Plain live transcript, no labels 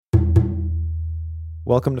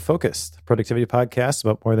Welcome to Focused, a productivity podcast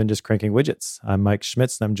about more than just cranking widgets. I'm Mike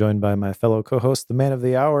Schmitz, and I'm joined by my fellow co-host, the man of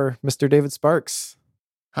the hour, Mr. David Sparks.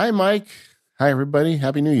 Hi, Mike. Hi, everybody.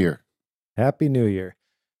 Happy New Year. Happy New Year.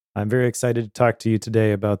 I'm very excited to talk to you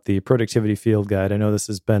today about the Productivity Field Guide. I know this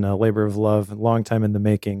has been a labor of love, a long time in the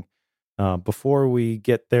making. Before we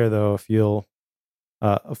get there, though, if you'll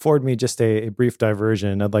afford me just a brief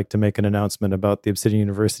diversion, I'd like to make an announcement about the Obsidian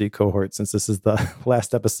University cohort, since this is the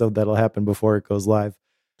last episode that'll happen before it goes live.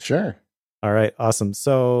 Sure. All right, awesome.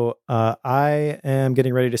 So I am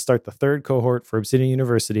getting ready to start the third cohort for Obsidian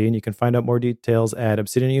University, and you can find out more details at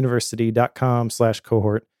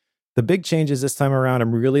obsidianuniversity.com/cohort. The big changes this time around,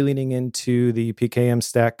 I'm really leaning into the PKM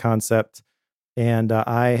stack concept, and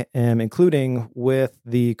I am including with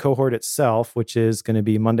the cohort itself, which is going to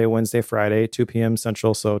be Monday, Wednesday, Friday, 2 p.m.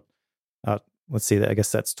 Central. So let's see, I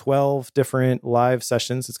guess that's 12 different live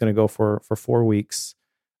sessions. It's going to go for 4 weeks.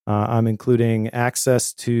 I'm including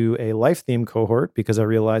access to a life theme cohort because I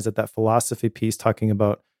realized that philosophy piece talking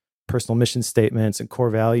about personal mission statements and core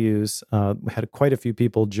values, we had quite a few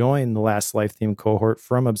people join the last life theme cohort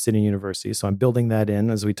from Obsidian University. So I'm building that in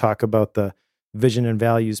as we talk about the vision and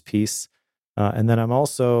values piece. And then I'm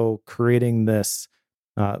also creating this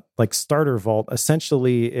like starter vault.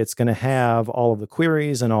 Essentially, it's going to have all of the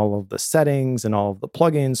queries and all of the settings and all of the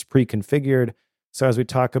plugins pre-configured. So as we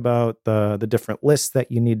talk about the different lists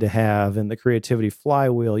that you need to have and the creativity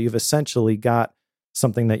flywheel, you've essentially got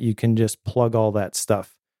something that you can just plug all that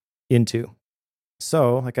stuff into.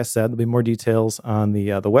 So, like I said, there'll be more details on the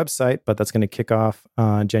website, but that's going to kick off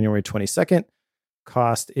on January 22nd.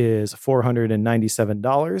 Cost is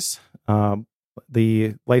 $497.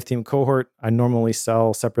 The Life Theme cohort, I normally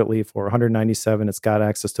sell separately for $197. It's got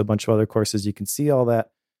access to a bunch of other courses. You can see all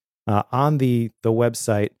that on the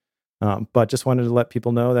website. But just wanted to let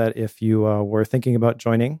people know that if you were thinking about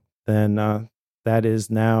joining, then that is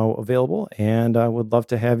now available, and I would love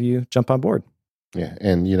to have you jump on board. Yeah,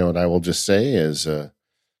 and you know what I will just say as a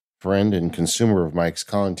friend and consumer of Mike's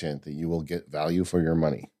content, that you will get value for your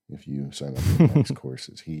money if you sign up for Mike's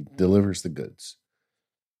courses. He delivers the goods.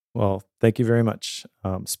 Well, thank you very much.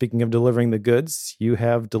 Speaking of delivering the goods, you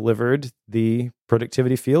have delivered the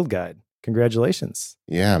Productivity Field Guide. Congratulations.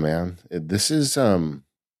 Yeah, man.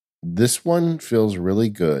 This one feels really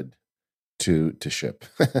good to ship.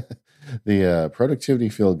 The Productivity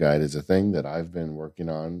Field Guide is a thing that I've been working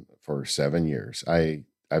on for 7 years.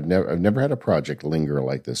 I've never had a project linger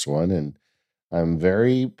like this one, and I'm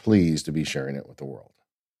very pleased to be sharing it with the world.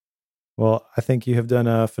 Well, I think you have done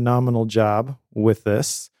a phenomenal job with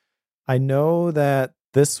this. I know that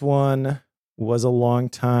this one was a long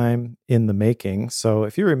time in the making. So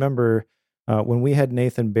if you remember, when we had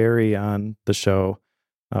Nathan Barry on the show,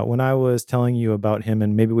 when I was telling you about him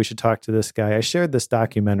and maybe we should talk to this guy, I shared this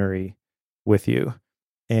documentary with you.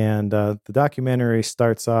 And the documentary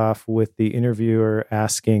starts off with the interviewer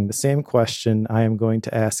asking the same question I am going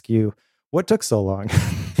to ask you. What took so long?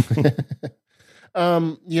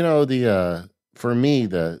 For me,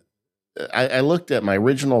 I looked at my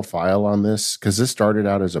original file on this because this started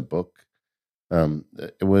out as a book.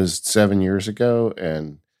 It was 7 years ago,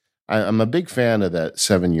 and I'm a big fan of that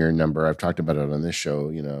 7-year number. I've talked about it on this show,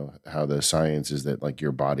 you know, how the science is that like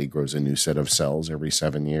your body grows a new set of cells every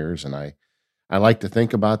 7 years. And I like to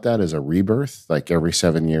think about that as a rebirth. Like every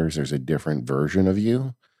 7 years, there's a different version of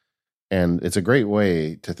you. And it's a great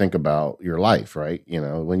way to think about your life, right? You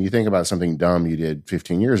know, when you think about something dumb you did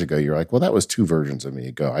 15 years ago, you're like, well, that was 2 versions of me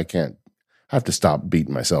ago. I have to stop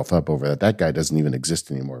beating myself up over that. That guy doesn't even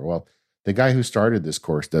exist anymore. Well, the guy who started this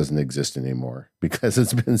course doesn't exist anymore because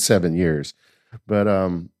it's been 7 years. But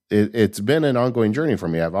it's been an ongoing journey for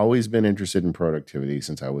me. I've always been interested in productivity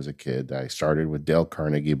since I was a kid. I started with Dale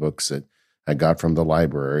Carnegie books that I got from the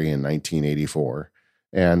library in 1984.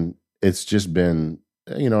 And it's just been,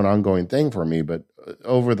 you know, an ongoing thing for me. But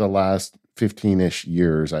over the last 15-ish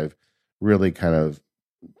years, I've really kind of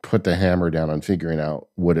put the hammer down on figuring out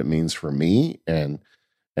what it means for me and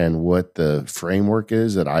what the framework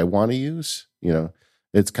is that I want to use. You know,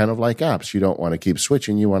 it's kind of like apps. You don't want to keep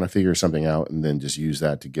switching. You want to figure something out and then just use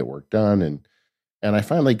that to get work done. And I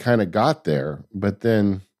finally kind of got there, but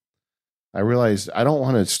then I realized I don't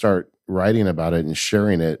want to start writing about it and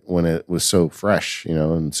sharing it when it was so fresh, you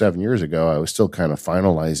know, and 7 years ago, I was still kind of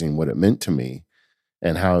finalizing what it meant to me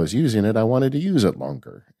and how I was using it. I wanted to use it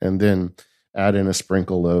longer and then add in a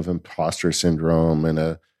sprinkle of imposter syndrome and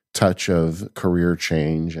a touch of career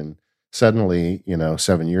change. And suddenly, you know,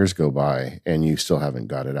 7 years go by and you still haven't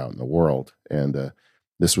got it out in the world. And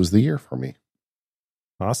this was the year for me.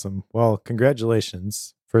 Awesome. Well,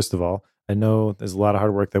 congratulations. First of all, I know there's a lot of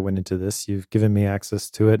hard work that went into this. You've given me access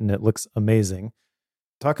to it and it looks amazing.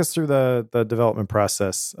 talk us through the development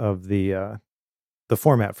process of the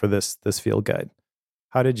format for this field guide.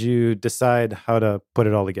 How did you decide how to put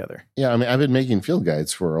it all together? Yeah, I mean, I've been making field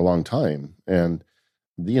guides for a long time, and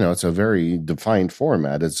it's a very defined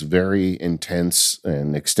format. It's very intense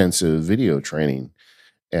and extensive video training.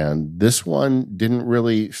 And this one didn't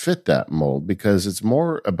really fit that mold because it's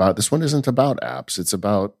more about, this one isn't about apps. It's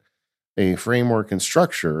about a framework and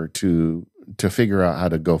structure to figure out how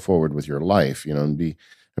to go forward with your life, and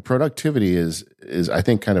productivity is I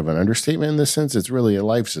think kind of an understatement in this sense. It's really a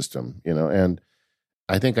life system, and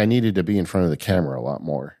I think I needed to be in front of the camera a lot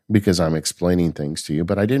more because I'm explaining things to you,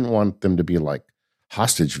 but I didn't want them to be like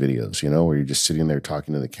hostage videos, where you're just sitting there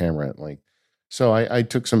talking to the camera. So I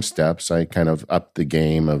took some steps. I kind of upped the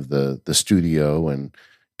game of the studio and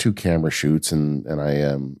 2 camera shoots, and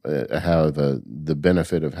I have the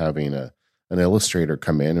benefit of having an illustrator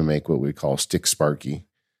come in and make what we call stick Sparky,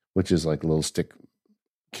 which is like little stick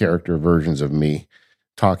character versions of me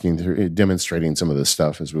talking through, demonstrating some of this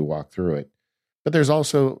stuff as we walk through it. But there's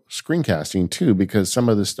also screencasting too, because some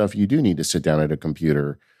of the stuff you do need to sit down at a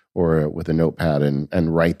computer or with a notepad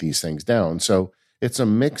and write these things down. So it's a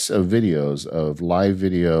mix of videos of live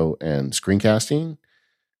video and screencasting.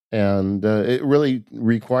 And it really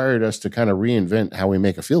required us to kind of reinvent how we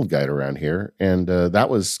make a field guide around here. And that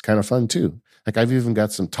was kind of fun too. Like I've even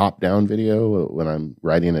got some top-down video when I'm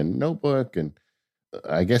writing a notebook. And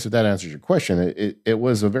I guess if that answers your question, it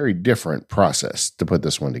was a very different process to put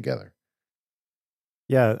this one together.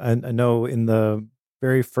 Yeah, I know in the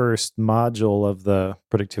very first module of the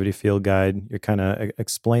productivity field guide, you're kind of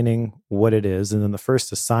explaining what it is. And then the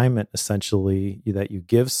first assignment, essentially, that you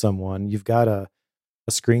give someone, you've got a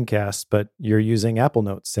screencast, but you're using Apple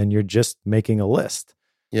Notes and you're just making a list.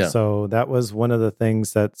 Yeah. So that was one of the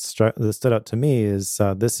things that stood out to me is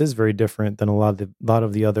this is very different than a lot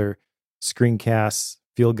of the other screencasts,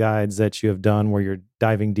 field guides that you have done where you're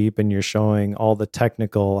diving deep and you're showing all the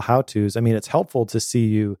technical how-tos. I mean, it's helpful to see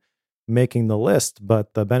you making the list,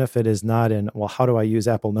 but the benefit is not in, well, how do I use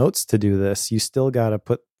Apple Notes to do this? You still got to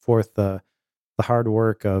put forth the hard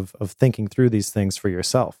work of thinking through these things for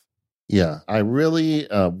yourself. Yeah, I really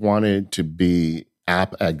wanted to be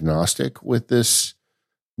app agnostic with this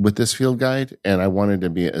field guide, and I wanted to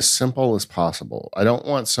be as simple as possible. I don't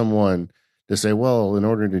want someone to say, well, in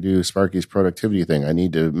order to do Sparky's productivity thing, I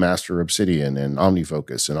need to master Obsidian and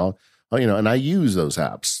OmniFocus and all, and I use those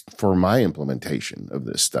apps for my implementation of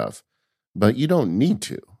this stuff, but you don't need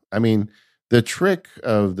to. I mean, the trick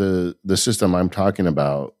of the system I'm talking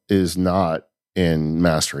about is not in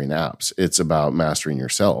mastering apps. It's about mastering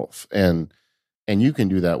yourself. And you can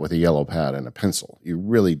do that with a yellow pad and a pencil. You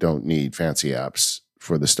really don't need fancy apps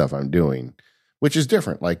for the stuff I'm doing, which is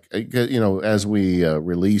different. Like, as we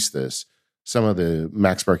release this, some of the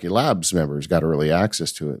MacSparky Labs members got early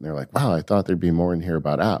access to it. And they're like, wow, I thought there'd be more in here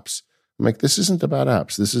about apps. I'm like, this isn't about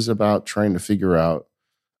apps. This is about trying to figure out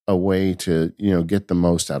a way to, get the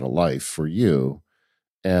most out of life for you.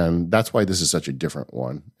 And that's why this is such a different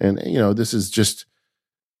one. And, this is just,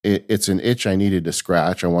 it's an itch I needed to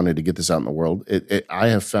scratch. I wanted to get this out in the world. I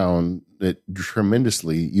have found it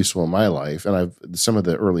tremendously useful in my life. And some of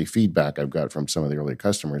the early feedback I've got from some of the early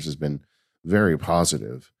customers has been very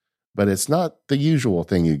positive. But it's not the usual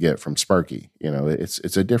thing you get from Sparky.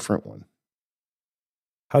 It's a different one.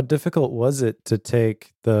 How difficult was it to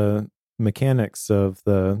take the mechanics of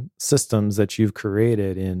the systems that you've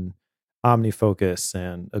created in OmniFocus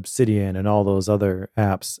and Obsidian and all those other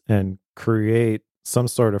apps and create some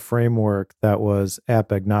sort of framework that was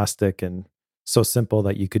app agnostic and so simple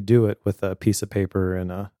that you could do it with a piece of paper and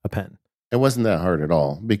a pen? It wasn't that hard at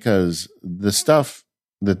all because the stuff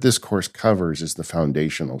that this course covers is the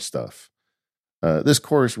foundational stuff. This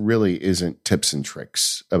course really isn't tips and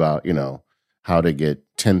tricks about, how to get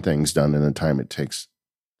 10 things done in the time it takes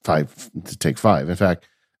 5 to take 5. In fact,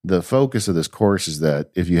 the focus of this course is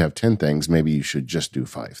that if you have 10 things, maybe you should just do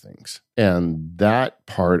 5 things. And that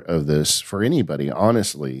part of this, for anybody,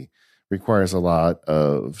 honestly, requires a lot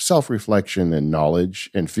of self-reflection and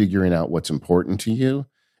knowledge and figuring out what's important to you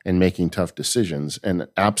and making tough decisions. And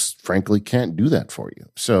apps, frankly, can't do that for you.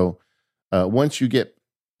 So once you get,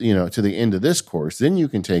 to the end of this course, then you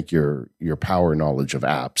can take your power knowledge of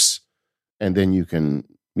apps and then you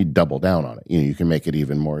double down on it. You can make it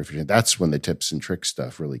even more efficient. That's when the tips and tricks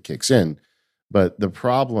stuff really kicks in. But the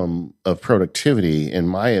problem of productivity, in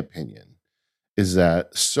my opinion, is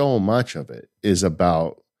that so much of it is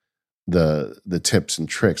about the tips and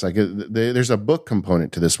tricks. Like there's a book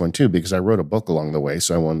component to this one too, because I wrote a book along the way.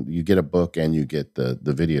 So you get a book and you get the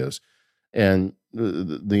videos. And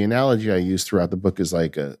the analogy I use throughout the book is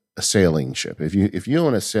like a sailing ship. If you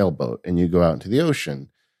own a sailboat and you go out into the ocean,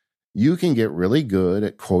 you can get really good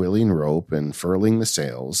at coiling rope and furling the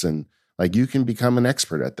sails, and like you can become an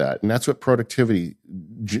expert at that. And that's what productivity,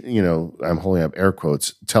 I'm holding up air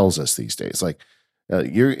quotes, tells us these days. Like,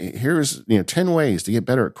 here's 10 ways to get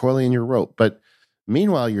better at coiling your rope. But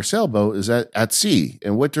meanwhile, your sailboat is at sea.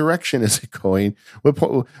 And what direction is it going?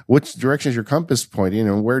 Which direction is your compass pointing,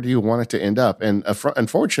 and where do you want it to end up? And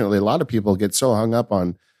unfortunately, a lot of people get so hung up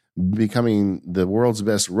on becoming the world's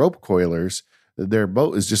best rope coilers, their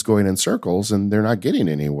boat is just going in circles and they're not getting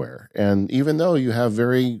anywhere. And even though you have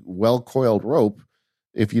very well coiled rope,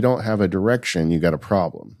 if you don't have a direction, you got a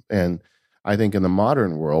problem. And I think in the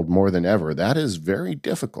modern world, more than ever, that is very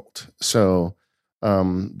difficult. So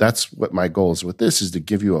that's what my goal is with this, is to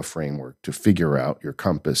give you a framework to figure out your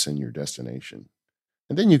compass and your destination.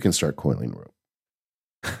 And then you can start coiling rope.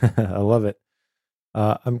 I love it.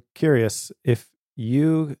 I'm curious, if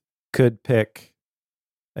you could pick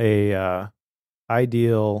a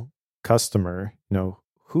ideal customer,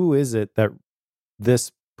 who is it that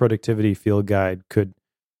this productivity field guide could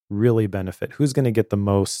really benefit? Who's going to get the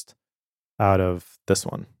most out of this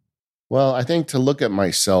one? Well, I think to look at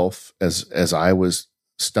myself as I was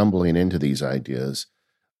stumbling into these ideas,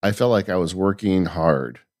 I felt like I was working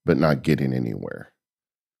hard but not getting anywhere.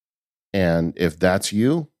 And if that's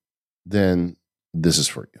you, then this is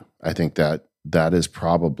for you. I think that is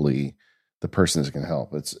probably the person that can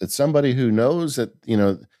help. It's somebody who knows that,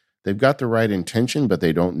 they've got the right intention, but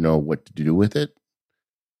they don't know what to do with it.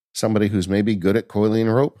 Somebody who's maybe good at coiling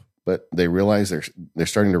rope, but they realize they're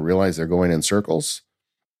starting to realize they're going in circles.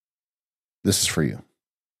 This is for you.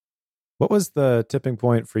 What was the tipping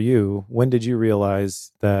point for you? When did you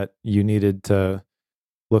realize that you needed to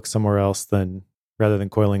look somewhere else rather than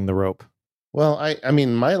coiling the rope? Well, I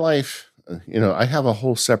mean, my life, I have a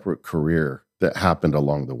whole separate career that happened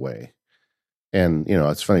along the way. And,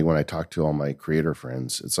 it's funny when I talk to all my creator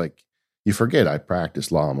friends, it's like, you forget I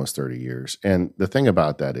practiced law almost 30 years. And the thing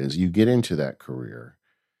about that is you get into that career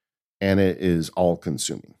and it is all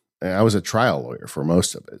consuming. And I was a trial lawyer for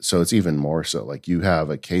most of it. So it's even more so. Like, you have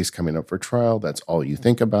a case coming up for trial. That's all you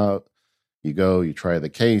think about. You go, you try the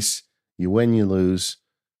case, you win, you lose.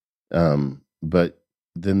 But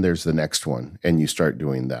then there's the next one, and you start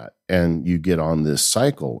doing that. And you get on this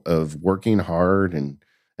cycle of working hard and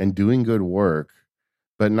doing good work,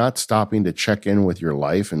 but not stopping to check in with your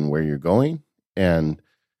life and where you're going. And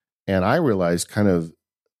I realized kind of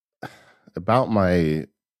about my,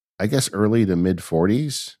 I guess, early to mid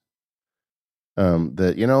 40s,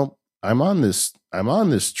 that, I'm on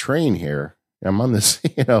this train here. I'm on this,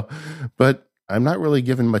 but I'm not really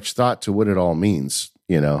giving much thought to what it all means,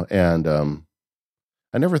 and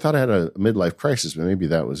I never thought I had a midlife crisis, but maybe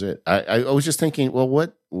that was it. I was just thinking, well,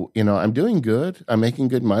 what, I'm doing good. I'm making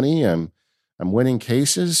good money. I'm winning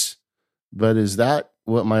cases, but is that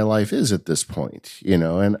what my life is at this point?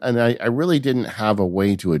 And I really didn't have a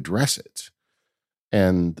way to address it.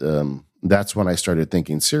 And that's when I started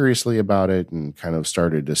thinking seriously about it and kind of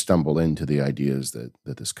started to stumble into the ideas that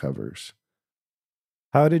this covers.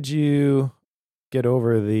 How did you get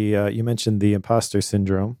over you mentioned the imposter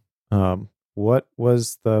syndrome. What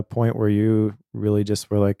was the point where you really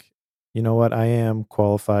just were like, you know what, I am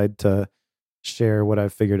qualified to share what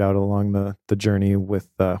I've figured out along the journey with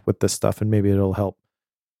this stuff, and maybe it'll help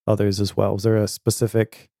others as well? Was there a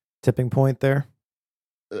specific tipping point there?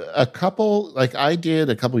 A couple, like I did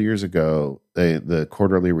a couple years ago, the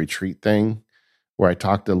quarterly retreat thing where I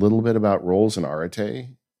talked a little bit about roles in Arete,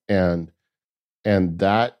 and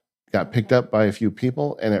that got picked up by a few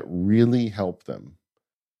people and it really helped them.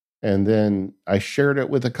 And then I shared it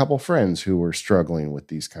with a couple friends who were struggling with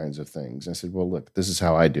these kinds of things. I said, well, look, this is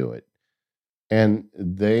how I do it. And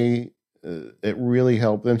it really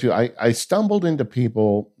helped them too. I stumbled into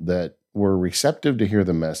people that were receptive to hear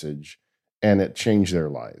the message, and it changed their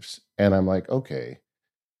lives. And I'm like, okay,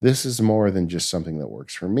 this is more than just something that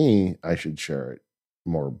works for me. I should share it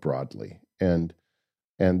more broadly. And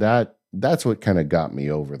that's what kind of got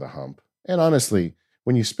me over the hump. And honestly,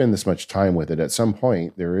 when you spend this much time with it, at some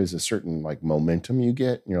point there is a certain like momentum you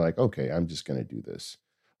get, and you're like, okay, I'm just going to do this.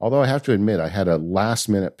 Although I have to admit, I had a last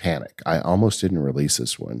minute panic. I almost didn't release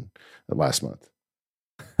this one last month.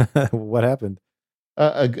 What happened?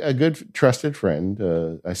 A good trusted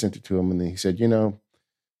friend, I sent it to him, and he said,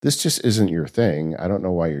 this just isn't your thing. I don't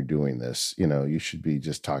know why you're doing this. You should be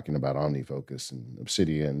just talking about OmniFocus and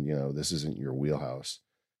Obsidian. This isn't your wheelhouse.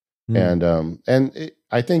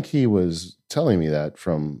 I think he was telling me that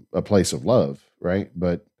from a place of love, right?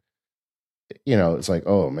 But it's like,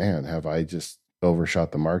 oh man, have I just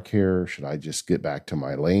overshot the mark here? Should I just get back to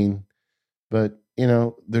my lane? But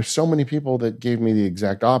there's so many people that gave me the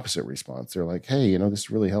exact opposite response. They're like, hey, this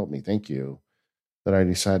really helped me. Thank you. That I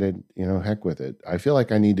decided, heck with it. I feel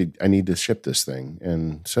like I need to ship this thing.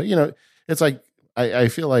 And so, it's like, I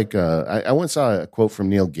feel like, I once saw a quote from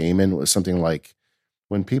Neil Gaiman. It was something like,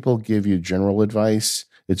 when people give you general advice,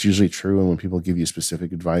 it's usually true. And when people give you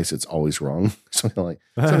specific advice, it's always wrong. Something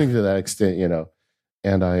to that extent,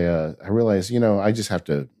 and I realized,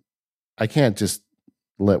 I can't just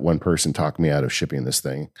let one person talk me out of shipping this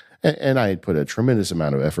thing. And I had put a tremendous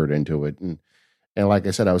amount of effort into it. And like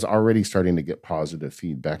I said, I was already starting to get positive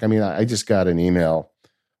feedback. I mean, I just got an email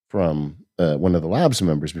from one of the labs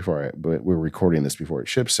members but we were recording this before it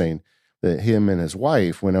shipped, saying that him and his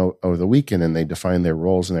wife went over the weekend and they defined their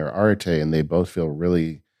roles in their Arete, and they both feel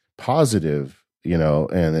really positive,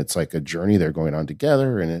 and it's like a journey they're going on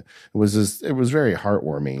together. And it was very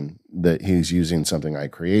heartwarming that he's using something I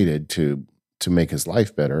created to make his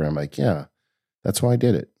life better. And I'm like, yeah, that's why I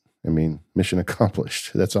did it. I mean, mission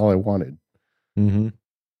accomplished. That's all I wanted. Mm-hmm.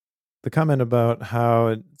 The comment about how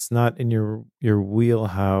it's not in your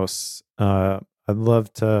wheelhouse, I'd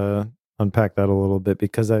love to unpack that a little bit,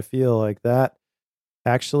 because I feel like that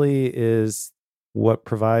actually is what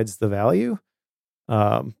provides the value.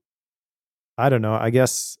 I don't know. I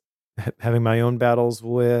guess having my own battles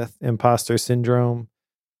with imposter syndrome,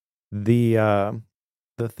 the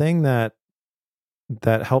thing that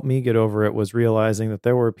helped me get over it was realizing that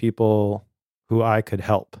there were people who I could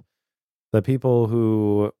help. The people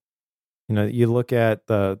who, you look at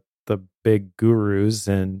the big gurus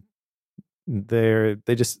and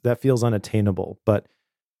that feels unattainable. But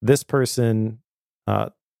this person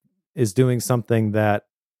is doing something that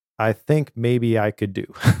I think maybe I could do.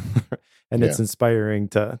 And it's inspiring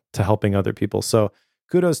to helping other people. So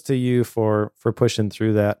kudos to you for pushing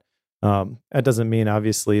through that. That doesn't mean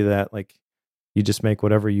obviously that like you just make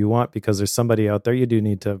whatever you want, because there's somebody out there. You do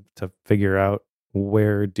need to figure out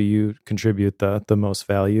where do you contribute the most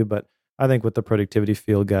value. But I think with the productivity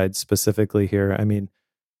field guide specifically here, I mean,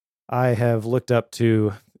 I have looked up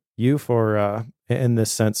to you for in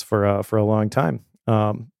this sense for a long time.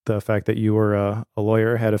 The fact that you were a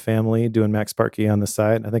lawyer, had a family, doing MacSparky on the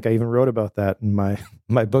side. I think I even wrote about that in my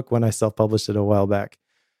book when I self-published it a while back.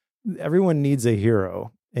 Everyone needs a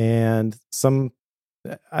hero, and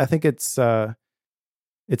I think it's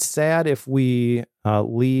sad if we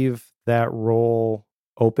leave that role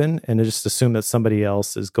open and just assume that somebody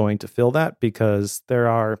else is going to fill that, because there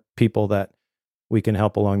are people that we can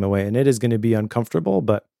help along the way, and it is going to be uncomfortable,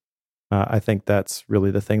 but I think that's really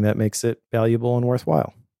the thing that makes it valuable and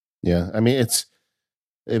worthwhile. Yeah. I mean,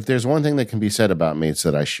 if there's one thing that can be said about me, it's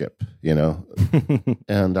that I ship,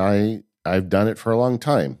 and I've done it for a long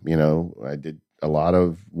time. I did a lot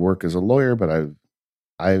of work as a lawyer, but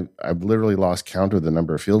I've literally lost count of the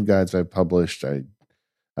number of field guides I've published.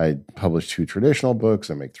 I published 2 traditional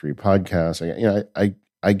books. I make 3 podcasts.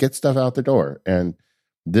 I get stuff out the door, and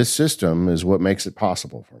this system is what makes it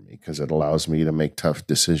possible for me, because it allows me to make tough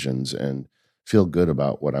decisions and feel good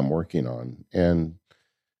about what I'm working on. And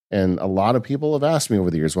a lot of people have asked me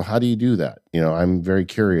over the years, well, how do you do that? I'm very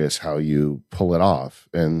curious how you pull it off.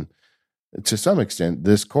 And to some extent,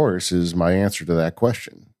 this course is my answer to that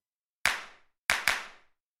question.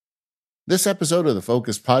 This episode of the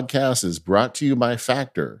Focus Podcast is brought to you by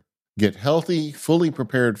Factor. Get healthy, fully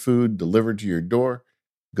prepared food delivered to your door.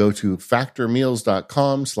 Go to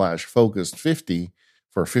factormeals.com/focused50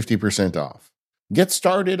 for 50% off. Get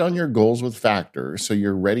started on your goals with Factor so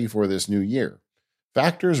you're ready for this new year.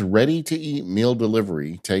 Factor's ready-to-eat meal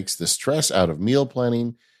delivery takes the stress out of meal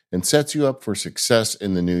planning and sets you up for success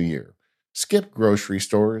in the new year. Skip grocery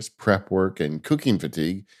stores, prep work, and cooking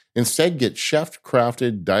fatigue. Instead, get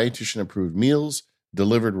chef-crafted, dietitian-approved meals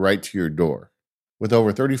delivered right to your door. With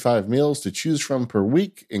over 35 meals to choose from per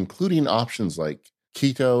week, including options like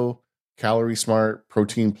keto, calorie smart,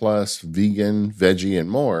 protein plus, vegan, veggie, and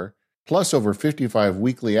more, plus over 55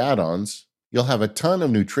 weekly add-ons, you'll have a ton of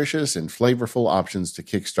nutritious and flavorful options to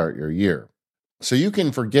kickstart your year. So you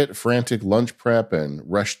can forget frantic lunch prep and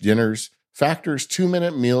rushed dinners. Factor's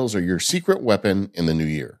 2-minute meals are your secret weapon in the new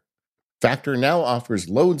year. Factor now offers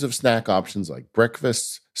loads of snack options like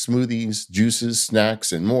breakfasts, smoothies, juices,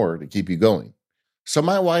 snacks, and more to keep you going. So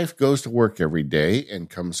my wife goes to work every day and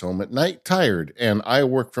comes home at night tired, and I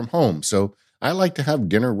work from home, so I like to have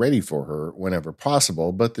dinner ready for her whenever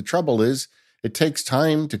possible. But the trouble is, it takes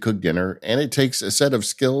time to cook dinner, and it takes a set of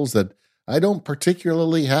skills that I don't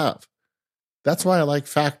particularly have. That's why I like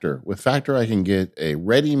Factor. With Factor, I can get a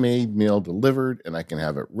ready-made meal delivered, and I can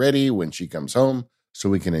have it ready when she comes home so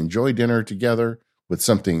we can enjoy dinner together with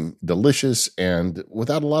something delicious and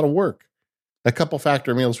without a lot of work. A couple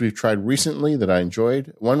Factor meals we've tried recently that I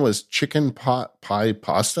enjoyed. One was chicken pot pie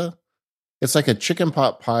pasta. It's like a chicken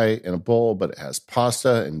pot pie in a bowl, but it has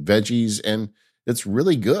pasta and veggies, and it's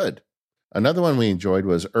really good. Another one we enjoyed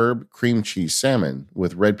was herb cream cheese salmon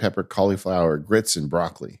with red pepper, cauliflower, grits, and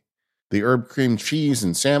broccoli. The herb cream cheese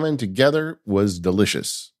and salmon together was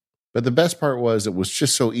delicious. But the best part was it was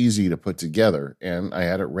just so easy to put together, and I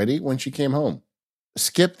had it ready when she came home.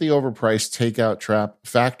 Skip the overpriced takeout trap.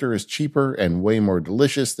 Factor is cheaper and way more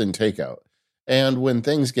delicious than takeout. And when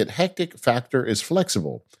things get hectic, Factor is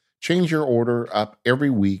flexible. Change your order up every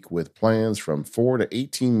week with plans from 4 to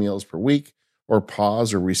 18 meals per week, or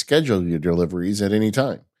pause or reschedule your deliveries at any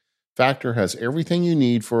time. Factor has everything you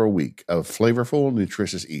need for a week of flavorful,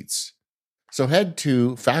 nutritious eats. So head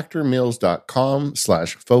to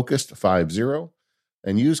factormeals.com/focused50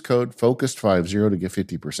 and use code FOCUSED50 to get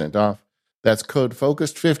 50% off. That's code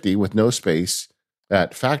FOCUSED50 with no space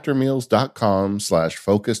at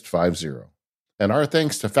factormeals.com/focused50. And our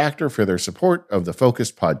thanks to Factor for their support of the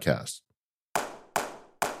Focused podcast. All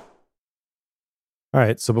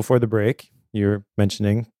right. So before the break, you're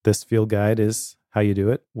mentioning this field guide is how you do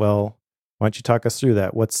it. Well, why don't you talk us through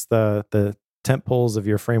that? What's the tent poles of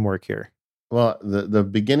your framework here? Well, the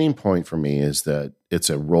beginning point for me is that it's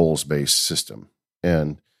a roles-based system.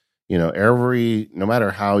 And, no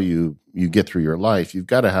matter how you get through your life, you've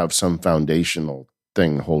got to have some foundational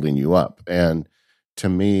thing holding you up. And to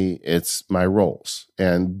me, it's my roles.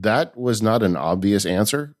 And that was not an obvious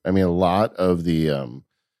answer. I mean, a lot of the,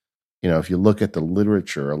 if you look at the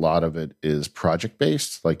literature, a lot of it is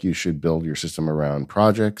project-based. Like you should build your system around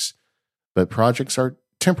projects, but projects are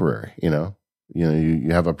temporary,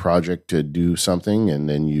 you have a project to do something and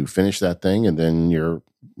then you finish that thing and then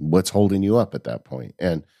what's holding you up at that point.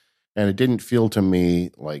 And it didn't feel to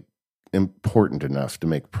me like important enough to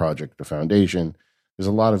make project a foundation. There's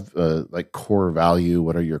a lot of like core value.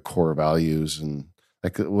 What are your core values? And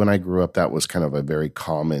like when I grew up, that was kind of a very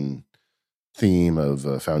common theme of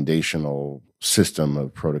a foundational system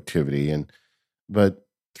of productivity. But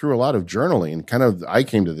through a lot of journaling, I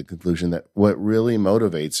came to the conclusion that what really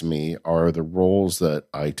motivates me are the roles that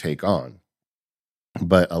I take on.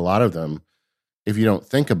 But a lot of them, if you don't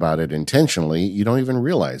think about it intentionally, you don't even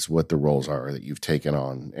realize what the roles are that you've taken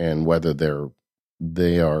on and whether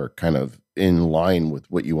they are kind of in line with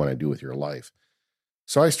what you want to do with your life.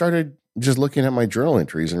 So I started just looking at my journal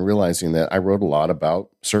entries and realizing that I wrote a lot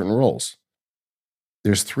about certain roles.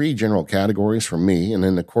 There's 3 general categories for me, and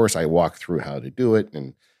then of course I walk through how to do it,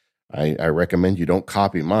 and I recommend you don't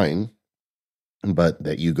copy mine, but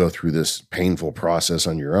that you go through this painful process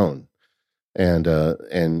on your own. And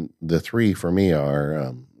the 3 for me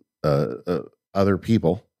are other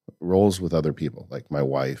people, roles with other people, like my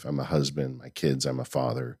wife, I'm a husband, my kids, I'm a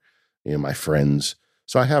father, my friends.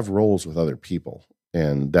 So I have roles with other people,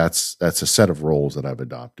 and that's a set of roles that I've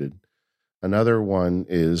adopted. Another one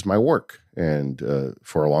is my work. And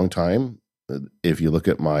for a long time, if you look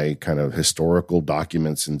at my kind of historical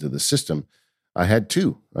documents into the system, I had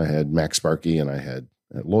 2. I had MacSparky and I had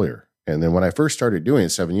Lawyer. And then when I first started doing it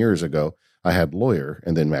 7 years ago, I had Lawyer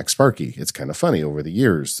and then MacSparky. It's kind of funny over the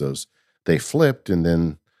years, they flipped and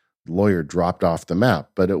then Lawyer dropped off the map.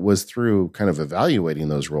 But it was through kind of evaluating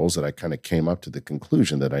those roles that I kind of came up to the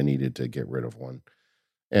conclusion that I needed to get rid of one.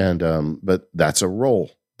 And but that's a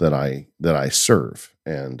role that I serve,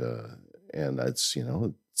 and that's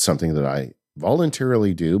something that I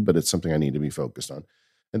voluntarily do, but it's something I need to be focused on.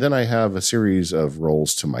 And then I have a series of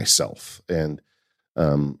roles to myself, and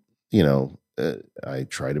I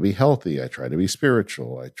try to be healthy, I try to be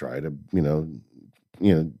spiritual, I try to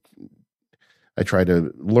I try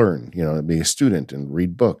to learn, be a student and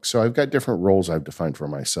read books. So I've got different roles I've defined for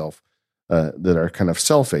myself that are kind of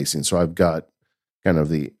self-facing. So I've got kind of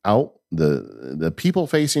the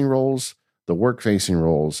people-facing roles, the work-facing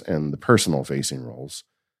roles, and the personal-facing roles.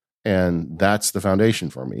 And that's the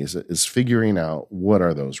foundation for me, is figuring out what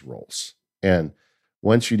are those roles. And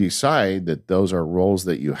once you decide that those are roles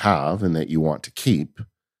that you have and that you want to keep,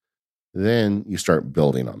 then you start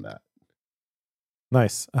building on that.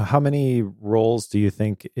 Nice. How many roles do you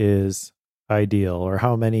think is ideal, or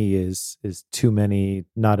how many is too many,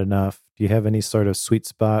 not enough? Do you have any sort of sweet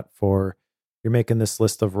spot for, you're making this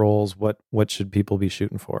list of roles, what should people be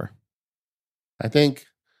shooting for? I think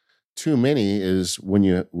too many is when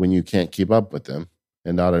you can't keep up with them,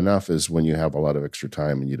 and not enough is when you have a lot of extra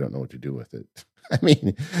time and you don't know what to do with it. I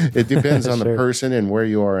mean, it depends on Sure. the person and where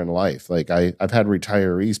you are in life. Like I've had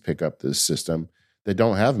retirees pick up this system that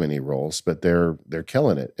don't have many roles, but they're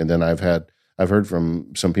killing it. And then I've heard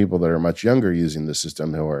from some people that are much younger using the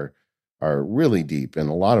system who are really deep in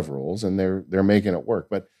a lot of roles, and they're making it work.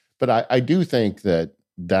 But but I do think that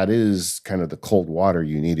is kind of the cold water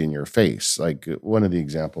you need in your face. Like one of the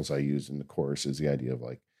examples I use in the course is the idea of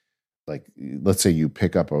like let's say you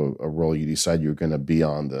pick up a role, you decide you're going to be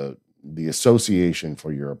on the association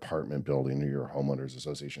for your apartment building or your homeowners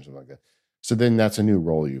association, something like that. So then that's a new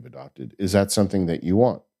role you've adopted. Is that something that you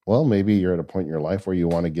want? Well, maybe you're at a point in your life where you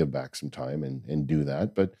want to give back some time and do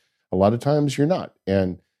that, but a lot of times you're not.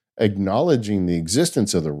 And acknowledging the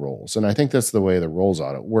existence of the roles, and I think that's the way the roles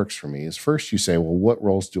audit works for me, is first you say, well, what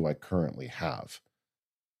roles do I currently have?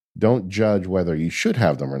 Don't judge whether you should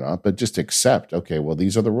have them or not, but just accept, okay, well,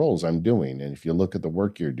 these are the roles I'm doing. And if you look at the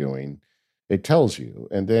work you're doing, it tells you.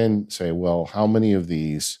 And then say, well, how many of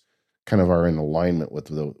these kind of are in alignment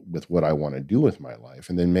with what I want to do with my life?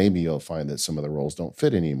 And then maybe you'll find that some of the roles don't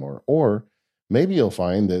fit anymore. Or maybe you'll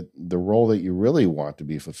find that the role that you really want to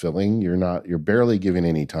be fulfilling, you're barely giving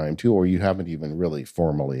any time to, or you haven't even really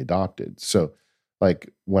formally adopted. So like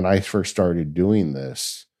when I first started doing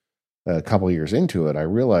this, a couple of years into it, I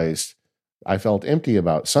realized I felt empty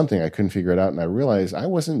about something. I couldn't figure it out. And I realized I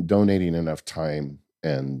wasn't donating enough time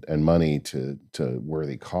and money to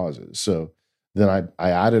worthy causes. So then I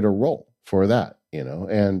added a role for that,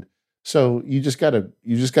 and so you just gotta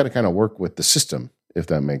kind of work with the system, if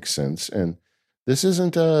that makes sense. And this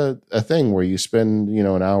isn't a thing where you spend,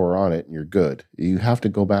 an hour on it and you're good. You have to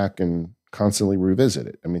go back and constantly revisit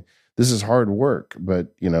it. I mean, this is hard work,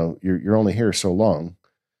 but you're only here so long.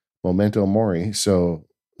 Memento mori. So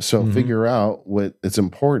figure out what it's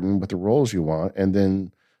important, what the roles you want, and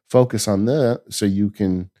then focus on that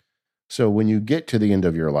so when you get to the end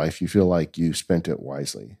of your life, you feel like you spent it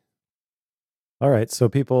wisely. All right. So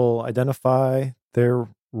people identify their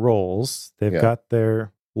roles. They've got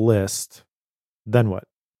their list. Then what?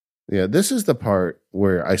 Yeah, this is the part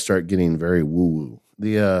where I start getting very woo-woo.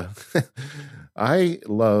 I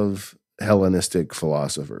love Hellenistic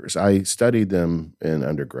philosophers. I studied them in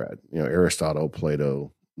undergrad, Aristotle,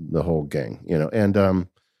 Plato, the whole gang,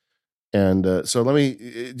 so let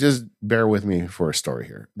me just bear with me for a story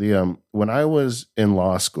here. When I was in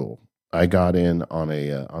law school, I got in on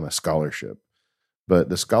a scholarship, but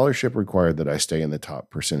the scholarship required that I stay in the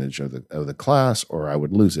top percentage of the class or I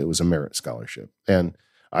would lose it. It was a merit scholarship. And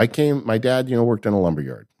my dad, worked in a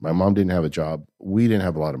lumberyard. My mom didn't have a job. We didn't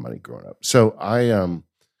have a lot of money growing up. So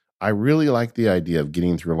I really liked the idea of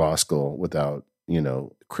getting through law school without,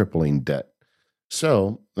 crippling debt.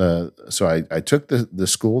 So I took the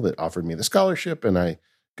school that offered me the scholarship, and I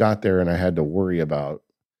got there and I had to worry about,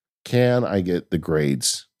 can I get the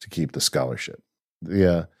grades to keep the scholarship?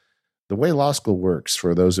 The way law school works,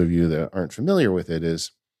 for those of you that aren't familiar with it,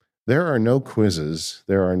 is there are no quizzes,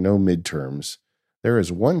 there are no midterms. There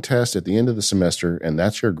is one test at the end of the semester, and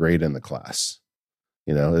that's your grade in the class.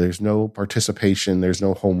 There's no participation, there's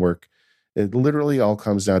no homework. It literally all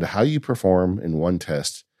comes down to how you perform in one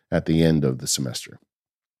test at the end of the semester.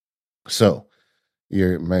 So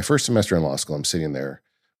my first semester in law school, I'm sitting there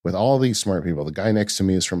with all these smart people. The guy next to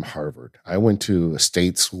me is from Harvard. I went to a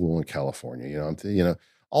state school in California,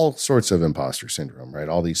 all sorts of imposter syndrome, right?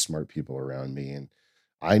 All these smart people around me. And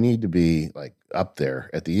I need to be like up there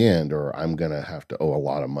at the end, or I'm going to have to owe a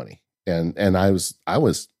lot of money. And I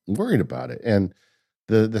was worried about it. And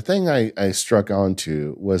the thing I struck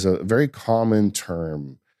onto was a very common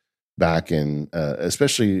term back in,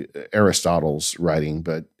 especially Aristotle's writing,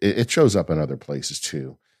 but it shows up in other places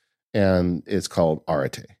too. And it's called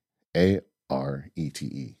arete,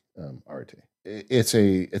 A-R-E-T-E, arete. It's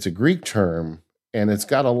a Greek term, and it's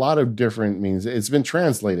got a lot of different meanings. It's been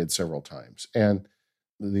translated several times. And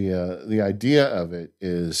the idea of it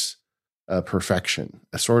is perfection,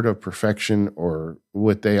 a sort of perfection, or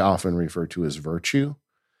what they often refer to as virtue.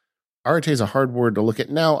 Arete is a hard word to look at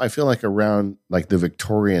now. I feel like around like the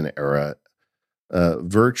Victorian era,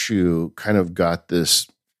 virtue kind of got this,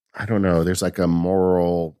 I don't know, there's like a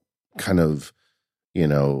moral kind of,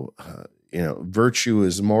 virtue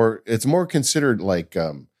is it's more considered like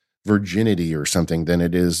virginity or something than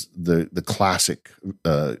it is the classic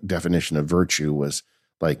definition of virtue was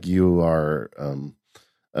like you are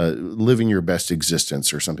living your best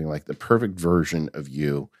existence or something, like the perfect version of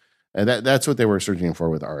you. And that's what they were searching for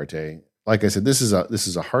with arete. Like I said, this is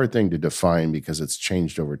a hard thing to define because it's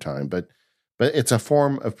changed over time, but it's a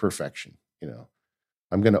form of perfection.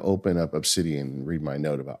 I'm going to open up Obsidian and read my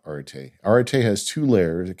note about arete. Arete has two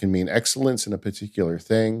layers. It can mean excellence in a particular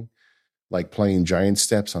thing, like playing giant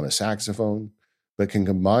steps on a saxophone, but can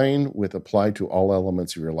combine with apply to all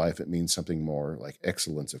elements of your life. It means something more, like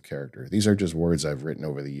excellence of character. These are just words I've written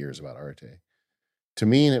over the years about arete. To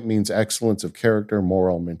me, it means excellence of character,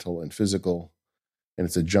 moral, mental, and physical. And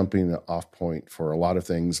it's a jumping off point for a lot of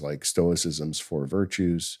things like Stoicism's four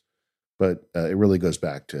virtues, but it really goes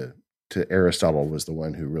back to Aristotle was the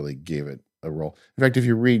one who really gave it a role. In fact, if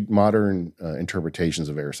you read modern interpretations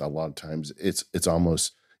of Aristotle, a lot of times it's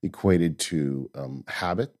almost equated to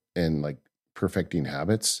habit and like perfecting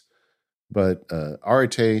habits. But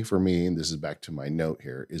arete for me, and this is back to my note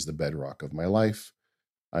here, is the bedrock of my life.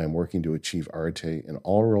 I am working to achieve arete in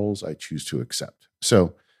all roles I choose to accept.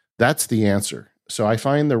 So that's the answer. So I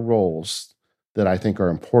find the roles that I think are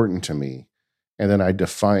important to me, and then I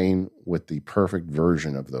define what the perfect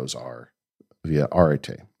version of those are via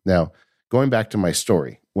arete. Now, going back to my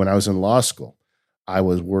story, when I was in law school, I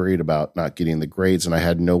was worried about not getting the grades and I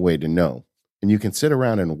had no way to know. And you can sit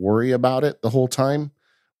around and worry about it the whole time,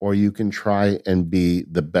 or you can try and be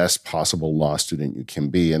the best possible law student you can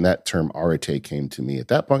be. And that term arete came to me at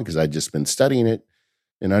that point because I'd just been studying it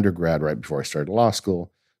in undergrad right before I started law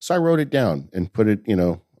school. So I wrote it down and put it,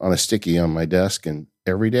 on a sticky on my desk. And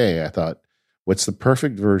every day I thought, what's the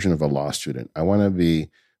perfect version of a law student? I want to be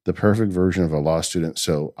the perfect version of a law student.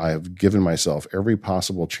 So I have given myself every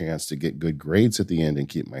possible chance to get good grades at the end and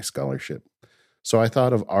keep my scholarship. So I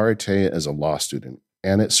thought of arete as a law student,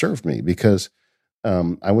 and it served me because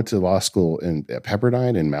I went to law school at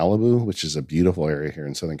Pepperdine in Malibu, which is a beautiful area here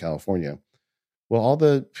in Southern California. Well, all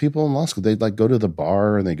the people in law school, they'd like go to the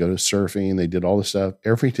bar and they go to surfing. They did all this stuff.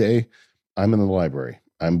 Every day I'm in the library.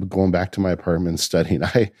 I'm going back to my apartment studying.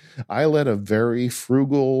 I led a very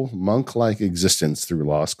frugal monk-like existence through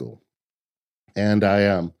law school. And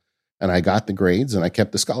I got the grades and I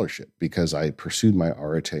kept the scholarship because I pursued my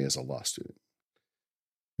arete as a law student.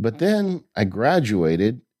 But then I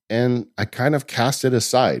graduated and I kind of cast it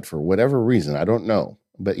aside for whatever reason. I don't know.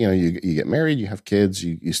 But you get married, you have kids,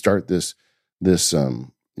 you start this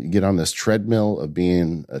you get on this treadmill of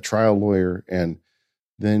being a trial lawyer, and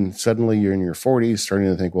then suddenly you're in your 40s starting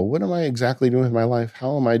to think, well, what am I exactly doing with my life?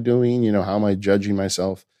 How am I doing? How am I judging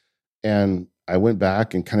myself? And I went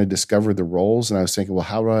back and kind of discovered the roles, and I was thinking, well,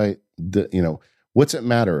 how do what's it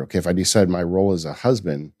matter? Okay, if I decide my role as a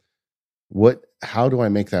husband, how do I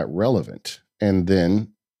make that relevant? And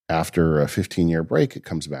then after a 15-year break, it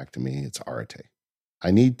comes back to me. It's arete.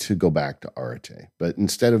 I need to go back to arete. But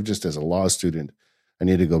instead of just as a law student, I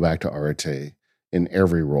need to go back to arete in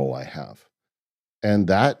every role I have. And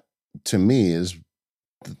that, to me, is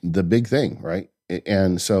the big thing, right?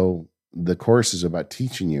 And so the course is about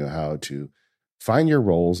teaching you how to find your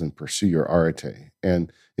roles and pursue your arete.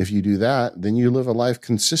 And if you do that, then you live a life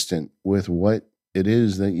consistent with what it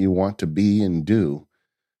is that you want to be and do,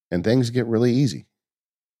 and things get really easy.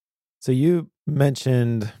 So you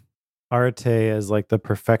mentioned arete as like the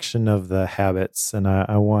perfection of the habits, and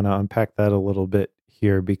I want to unpack that a little bit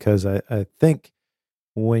here because I think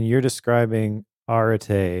when you're describing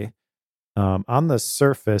arete, on the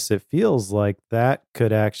surface, it feels like that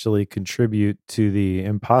could actually contribute to the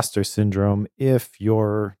imposter syndrome if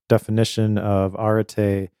your definition of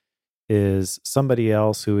arete is somebody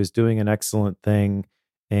else who is doing an excellent thing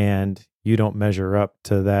and you don't measure up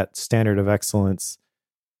to that standard of excellence.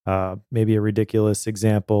 Maybe a ridiculous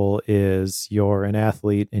example is you're an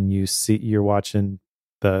athlete and you're watching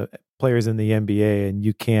the players in the NBA and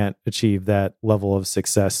you can't achieve that level of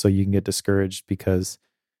success, so you can get discouraged because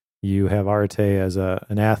you have arete as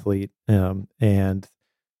an athlete, and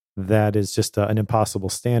that is just an impossible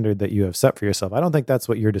standard that you have set for yourself. I don't think that's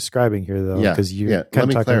what you're describing here, though, because you're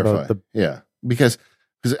kind of talking about because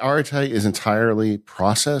arete is entirely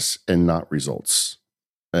process and not results.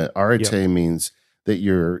 Arete means that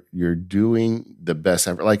you're doing the best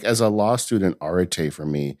effort. Like as a law student, arete for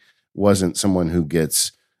me wasn't someone who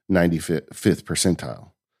gets 95th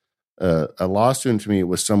percentile. A law student to me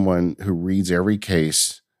was someone who reads every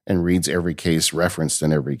case and reads every case referenced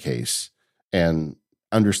in every case and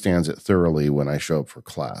understands it thoroughly when I show up for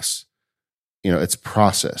class. It's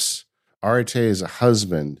process. Arete as a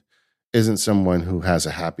husband isn't someone who has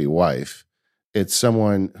a happy wife. It's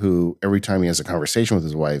someone who every time he has a conversation with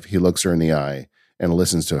his wife, he looks her in the eye and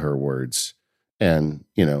listens to her words. And,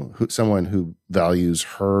 someone who values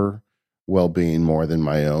her well-being more than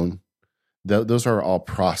my own. Those are all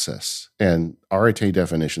process. And arete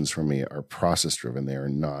definitions for me are process driven. They are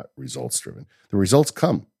not results driven. The results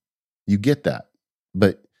come. You get that.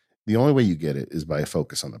 But the only way you get it is by a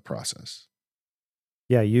focus on the process.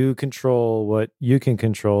 Yeah, you control what you can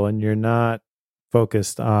control, and you're not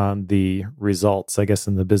focused on the results. I guess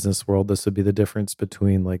in the business world, this would be the difference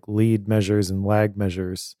between like lead measures and lag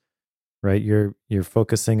measures, right? You're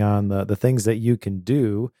focusing on the things that you can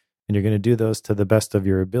do, and you're going to do those to the best of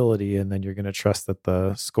your ability, and then you're going to trust that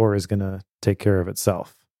the score is going to take care of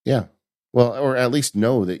itself. Yeah. Well, or at least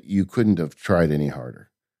know that you couldn't have tried any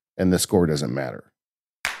harder, and the score doesn't matter.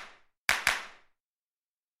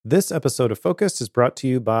 This episode of Focused is brought to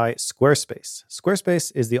you by Squarespace.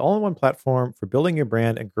 Squarespace is the all-in-one platform for building your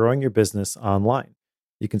brand and growing your business online.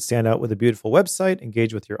 You can stand out with a beautiful website,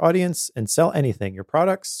 engage with your audience, and sell anything, your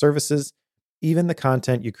products, services, even the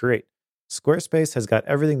content you create. Squarespace has got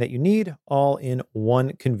everything that you need, all in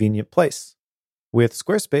one convenient place. With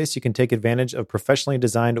Squarespace, you can take advantage of professionally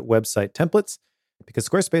designed website templates because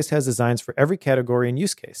Squarespace has designs for every category and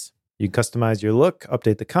use case. You can customize your look,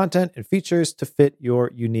 update the content and features to fit your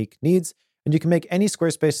unique needs, and you can make any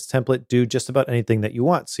Squarespace template do just about anything that you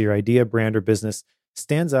want, so your idea, brand, or business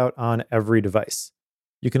stands out on every device.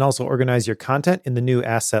 You can also organize your content in the new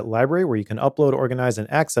asset library where you can upload, organize,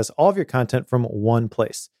 and access all of your content from one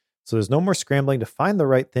place. So there's no more scrambling to find the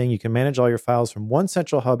right thing. You can manage all your files from one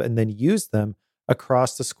central hub and then use them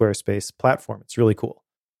across the Squarespace platform. It's really cool.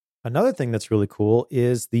 Another thing that's really cool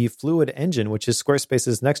is the Fluid Engine, which is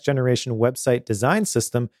Squarespace's next generation website design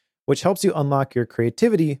system, which helps you unlock your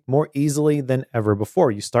creativity more easily than ever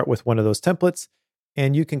before. You start with one of those templates,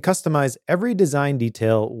 and you can customize every design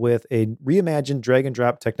detail with a reimagined drag and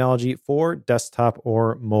drop technology for desktop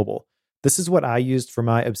or mobile. This is what I used for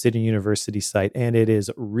my Obsidian University site, and it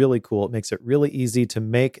is really cool. It makes it really easy to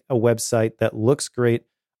make a website that looks great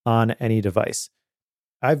on any device.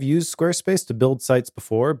 I've used Squarespace to build sites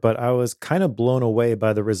before, but I was kind of blown away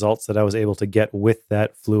by the results that I was able to get with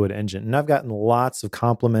that Fluid Engine. And I've gotten lots of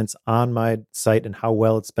compliments on my site and how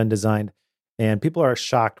well it's been designed. And people are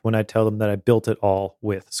shocked when I tell them that I built it all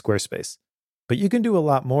with Squarespace. But you can do a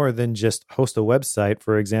lot more than just host a website.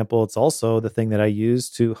 For example, it's also the thing that I use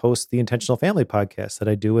to host the Intentional Family podcast that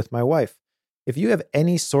I do with my wife. If you have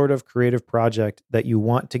any sort of creative project that you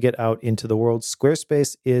want to get out into the world,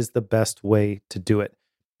 Squarespace is the best way to do it.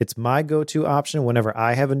 It's my go-to option whenever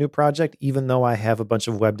I have a new project, even though I have a bunch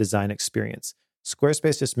of web design experience.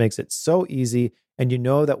 Squarespace just makes it so easy, and you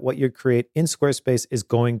know that what you create in Squarespace is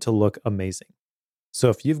going to look amazing. So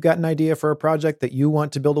if you've got an idea for a project that you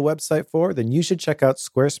want to build a website for, then you should check out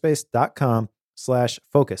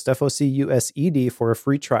squarespace.com/focused, FOCUSED, for a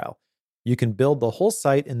free trial. You can build the whole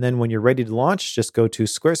site, and then when you're ready to launch, just go to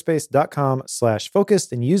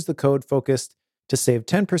squarespace.com/focused and use the code FOCUSED to save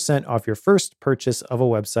 10% off your first purchase of a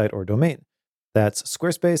website or domain. That's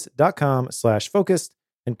squarespace.com/focused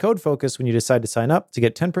and code FOCUS when you decide to sign up to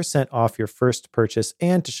get 10% off your first purchase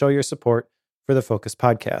and to show your support for the Focus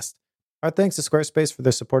podcast. Our thanks to Squarespace for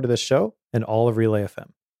their support of this show and all of Relay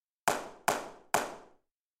FM.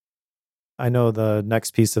 I know the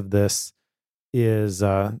next piece of this is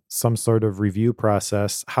some sort of review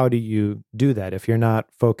process. How do you do that? If you're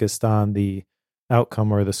not focused on the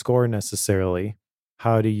outcome or the score necessarily,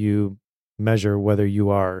 how do you measure whether you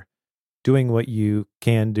are doing what you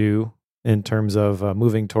can do in terms of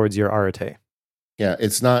moving towards your arete? Yeah,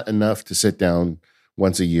 it's not enough to sit down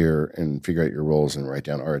once a year and figure out your roles and write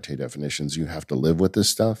down arete definitions. You have to live with this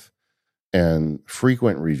stuff, and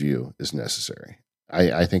frequent review is necessary.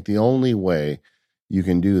 I think the only way you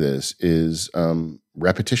can do this is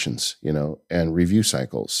repetitions, and review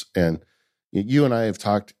cycles. And you and I have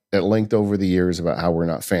talked at length over the years about how we're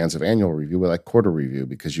not fans of annual review. We like quarter review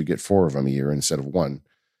because you get 4 of them a year instead of 1.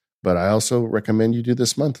 But I also recommend you do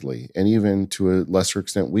this monthly and even to a lesser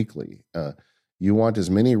extent weekly. You want as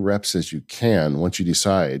many reps as you can once you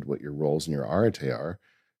decide what your roles and your arete are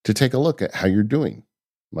to take a look at how you're doing.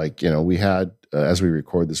 Like, we had, as we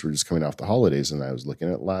record this, we're just coming off the holidays, and I was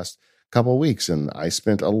looking at the last couple of weeks, and I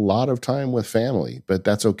spent a lot of time with family, but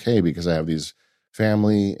that's okay because I have these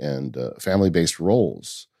family and family-based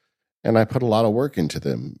roles. And I put a lot of work into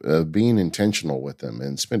them, being intentional with them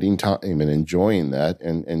and spending time and enjoying that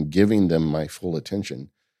and giving them my full attention.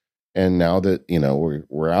 And now that,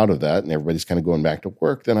 we're out of that and everybody's kind of going back to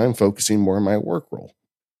work, then I'm focusing more on my work role.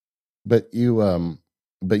 But you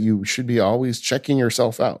should be always checking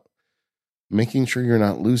yourself out, making sure you're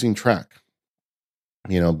not losing track,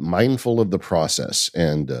 mindful of the process.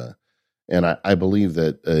 And I believe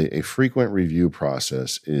that a frequent review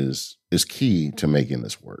process is key to making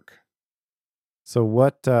this work. So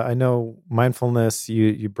what, I know mindfulness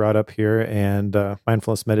you brought up here, and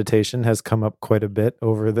mindfulness meditation has come up quite a bit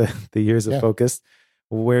over the years of Focus.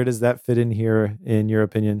 Where does that fit in here, in your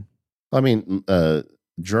opinion? I mean,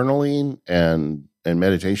 journaling and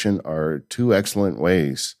meditation are 2 excellent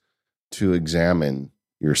ways to examine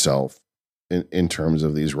yourself in terms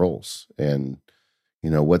of these roles. And,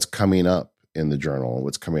 what's coming up in the journal,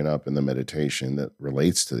 what's coming up in the meditation that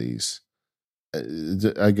relates to these.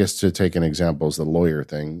 I guess to take an example is the lawyer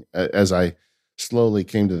thing. As I slowly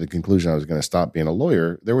came to the conclusion I was going to stop being a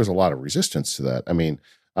lawyer, there was a lot of resistance to that. I mean,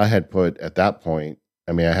 I had put at that point,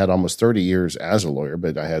 I had almost 30 years as a lawyer,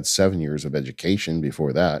 but I had 7 years of education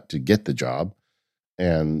before that to get the job.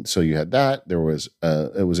 And so you had that. There was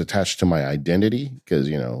it was attached to my identity because,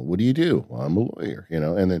 what do you do? Well, I'm a lawyer,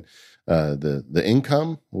 and then the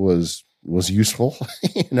income was useful.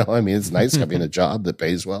 I mean, it's nice having a job that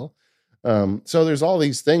pays well. So there's all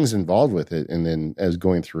these things involved with it. And then as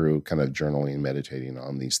going through kind of journaling and meditating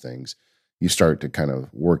on these things, you start to kind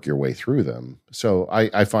of work your way through them. So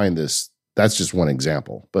I find that's just one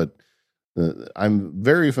example, but I'm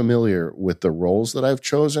very familiar with the roles that I've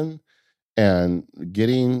chosen, and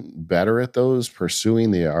getting better at those,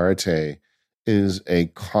 pursuing the arete is a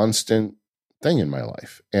constant thing in my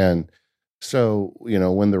life. And so,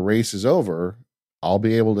 when the race is over, I'll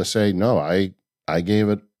be able to say, no, I gave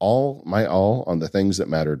it all my all on the things that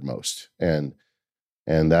mattered most. And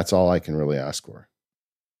that's all I can really ask for.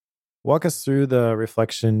 Walk us through the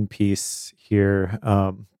reflection piece here,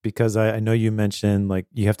 because I know you mentioned like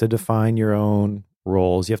you have to define your own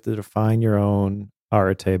roles, you have to define your own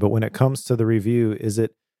arete. But when it comes to the review, is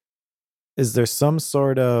there some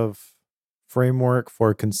sort of framework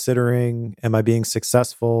for considering, am I being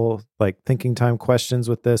successful, like thinking time questions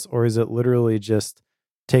with this, or is it literally just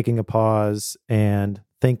taking a pause and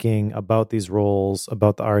thinking about these roles,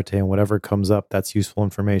 about the arete, and whatever comes up that's useful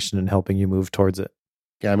information and helping you move towards it?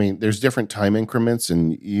 Yeah, I mean, there's different time increments,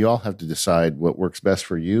 and you all have to decide what works best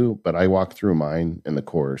for you. But I walk through mine in the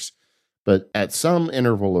course. But at some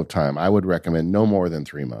interval of time, I would recommend no more than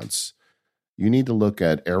 3 months. You need to look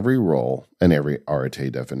at every role and every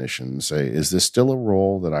arete definition and say, is this still a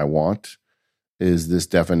role that I want? Is this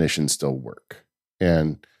definition still work?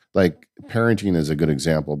 And like parenting is a good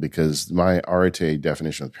example, because my arete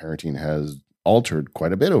definition of parenting has altered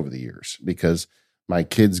quite a bit over the years, because my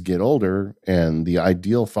kids get older, and the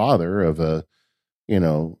ideal father of a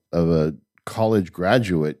college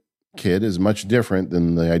graduate kid is much different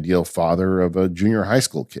than the ideal father of a junior high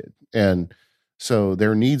school kid. And so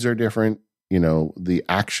their needs are different. The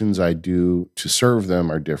actions I do to serve them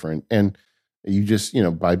are different. And you just,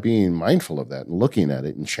 by being mindful of that and looking at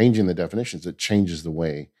it and changing the definitions, it changes the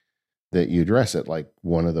way that you address it. Like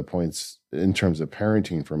one of the points in terms of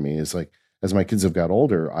parenting for me is like, as my kids have got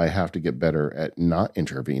older, I have to get better at not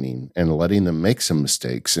intervening and letting them make some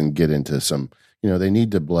mistakes and get into some, they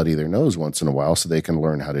need to bloody their nose once in a while so they can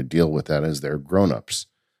learn how to deal with that as they're grown-ups.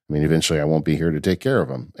 I mean, eventually I won't be here to take care of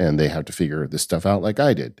them, and they have to figure this stuff out like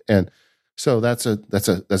I did. And so that's a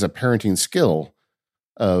parenting skill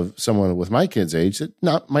of someone with my kid's age that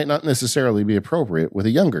might not necessarily be appropriate with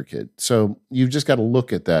a younger kid. So you've just got to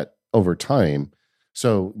look at that over time.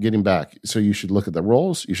 So getting back, so you should look at the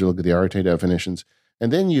roles, you should look at the arete definitions,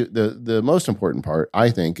 and then the most important part, I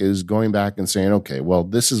think, is going back and saying, okay, well,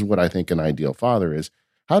 this is what I think an ideal father is.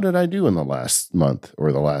 How did I do in the last month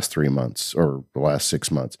or the last 3 months or the last 6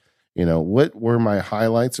 months? What were my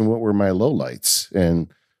highlights and what were my lowlights? And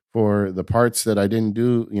for the parts that I didn't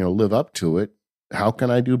do, live up to it, how can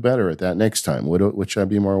I do better at that next time? What should I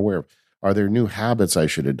be more aware of? Are there new habits I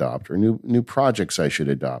should adopt, or new projects I should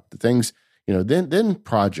adopt? The things, then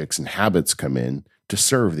projects and habits come in to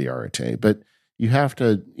serve the arete. But you have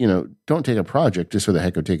to, don't take a project just for the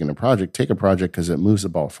heck of taking a project. Take a project because it moves the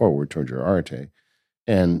ball forward towards your arete.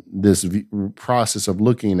 And this process of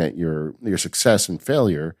looking at your success and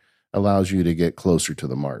failure allows you to get closer to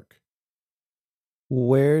the mark.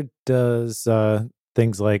 Where does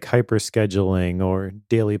things like hyperscheduling or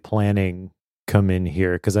daily planning come in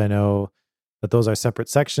here? Because I know that those are separate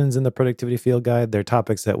sections in the Productivity Field Guide. They're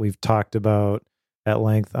topics that we've talked about at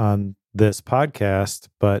length on this podcast.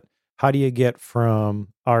 But how do you get from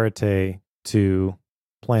arete to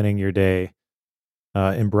planning your day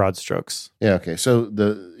in broad strokes? Yeah. Okay. So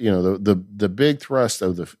the big thrust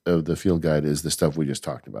of the field guide is the stuff we just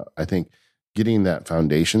talked about. I think getting that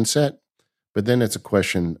foundation set, but then it's a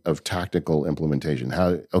question of tactical implementation.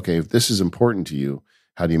 If this is important to you,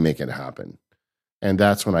 how do you make it happen? And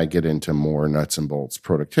that's when I get into more nuts and bolts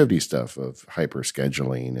productivity stuff of hyper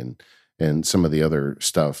scheduling and some of the other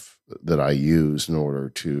stuff that I use in order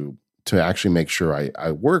to actually make sure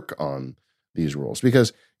I work on these rules.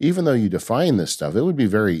 Because even though you define this stuff, it would be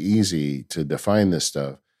very easy to define this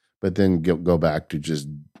stuff, but then go back to just,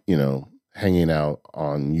 hanging out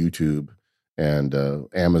on YouTube and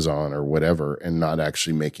Amazon or whatever and not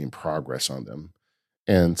actually making progress on them.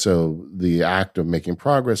 And so the act of making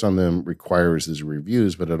progress on them requires these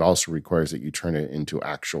reviews, but it also requires that you turn it into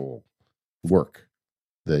actual work,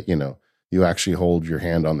 that, you actually hold your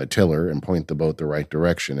hand on the tiller and point the boat the right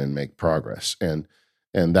direction and make progress. And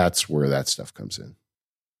that's where that stuff comes in.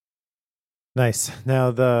 Nice. Now,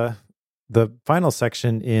 the final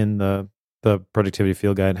section in the Productivity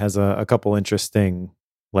Field Guide has a couple interesting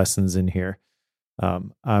lessons in here.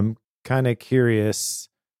 I'm kind of curious,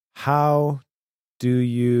 how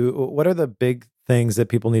what are the big things that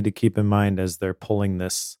people need to keep in mind as they're pulling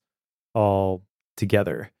this all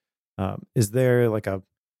together? Is there like a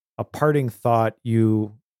parting thought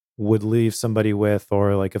you would leave somebody with,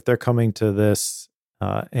 or like if they're coming to this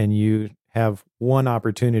and you have one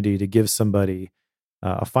opportunity to give somebody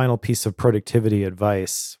a final piece of productivity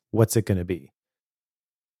advice, what's it going to be?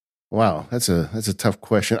 Wow, that's a tough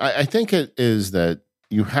question. I think it is that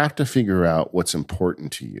you have to figure out what's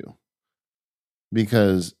important to you.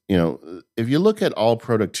 Because, if you look at all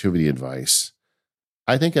productivity advice,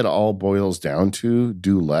 I think it all boils down to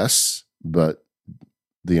do less, but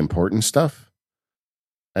the important stuff.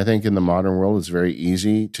 I think in the modern world, it's very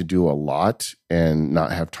easy to do a lot and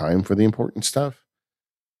not have time for the important stuff.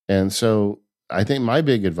 And so I think my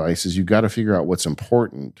big advice is you got to figure out what's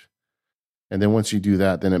important. And then once you do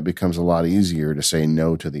that, then it becomes a lot easier to say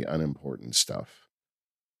no to the unimportant stuff.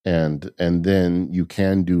 And then you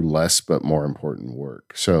can do less but more important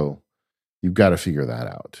work. So you've got to figure that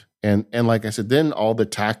out. And like I said, then all the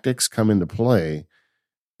tactics come into play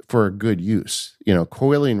for a good use.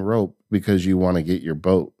 Coiling rope because you want to get your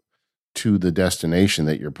boat to the destination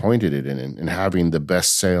that you're pointed it in, and having the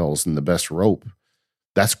best sails and the best rope.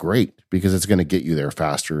 That's great because it's going to get you there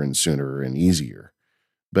faster and sooner and easier.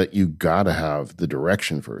 But you got to have the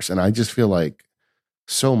direction first. And I just feel like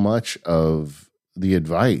so much of the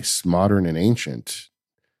advice, modern and ancient,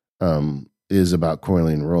 is about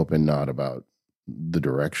coiling rope and not about the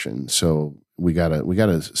direction. So we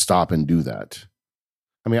gotta stop and do that.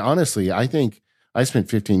 I mean, honestly, I think I spent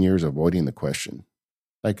 15 years avoiding the question.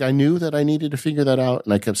 Like I knew that I needed to figure that out,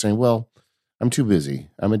 and I kept saying, "Well, I'm too busy.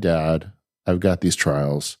 I'm a dad. I've got these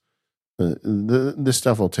trials. This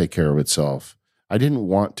stuff will take care of itself." I didn't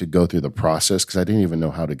want to go through the process because I didn't even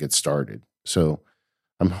know how to get started. So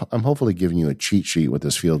I'm hopefully giving you a cheat sheet with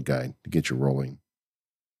this field guide to get you rolling.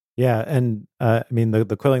 Yeah, and I mean the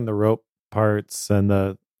coiling the rope parts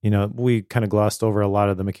and we kind of glossed over a lot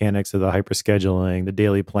of the mechanics of the hyperscheduling, the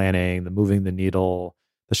daily planning, the moving the needle,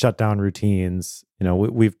 the shutdown routines.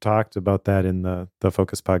 We've talked about that in the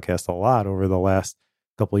Focus podcast a lot over the last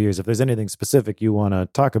couple of years. If there's anything specific you want to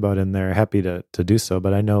talk about in there, happy to do so.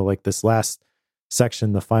 But I know like this last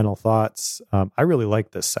section, the final thoughts, I really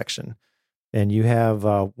like this section. And you have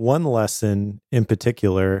one lesson in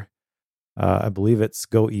particular, I believe it's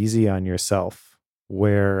go easy on yourself,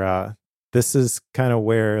 where this is kind of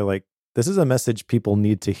where like, this is a message people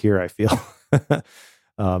need to hear, I feel.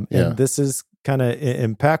 And this is kind of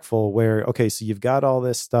impactful where, okay, so you've got all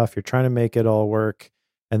this stuff, you're trying to make it all work.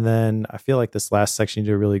 And then I feel like this last section,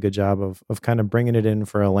 you do a really good job of kind of bringing it in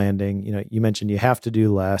for a landing. You mentioned you have to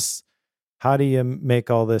do less. How do you make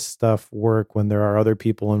all this stuff work when there are other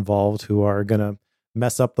people involved who are going to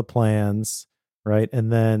mess up the plans, right?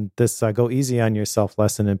 And then this go easy on yourself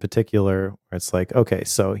lesson in particular, where it's like, okay,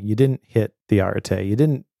 so you didn't hit the Arte, you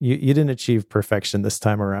didn't achieve perfection this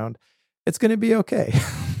time around. It's going to be okay.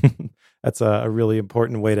 That's a really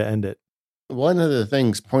important way to end it. One of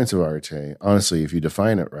the points of Arte, honestly, if you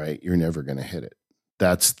define it right, you're never going to hit it.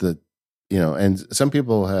 That's and some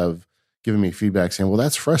people have given me feedback saying, well,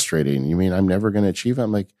 that's frustrating. You mean I'm never going to achieve it?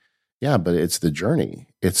 I'm like, yeah, but it's the journey.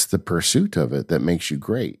 It's the pursuit of it that makes you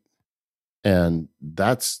great. And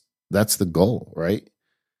that's the goal, right?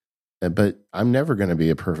 But I'm never going to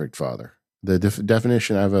be a perfect father. The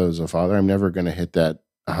definition I have as a father, I'm never going to hit that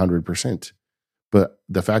 100%. But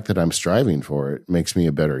the fact that I'm striving for it makes me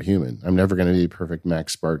a better human. I'm never going to be a perfect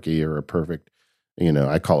Max Sparky or a perfect,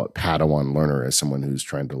 I call it Padawan learner as someone who's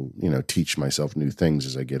trying to, teach myself new things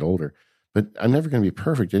as I get older. But I'm never going to be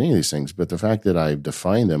perfect at any of these things. But the fact that I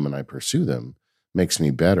define them and I pursue them makes me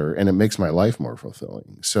better, and it makes my life more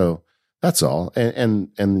fulfilling. So that's all. And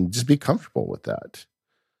just be comfortable with that.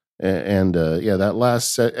 That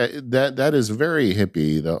last that is very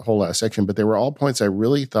hippie, the whole last section. But they were all points I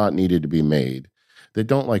really thought needed to be made that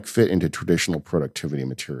don't like fit into traditional productivity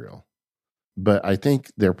material. But I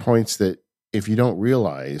think they're points that if you don't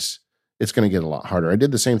realize, it's going to get a lot harder. I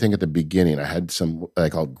did the same thing at the beginning. I had some I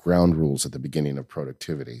called ground rules at the beginning of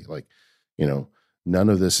productivity. Like, none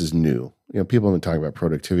of this is new. People have been talking about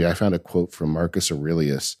productivity. I found a quote from Marcus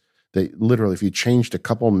Aurelius that literally, if you changed a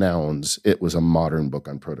couple nouns, it was a modern book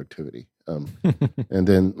on productivity. And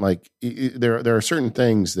then there are certain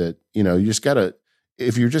things that, you just got to,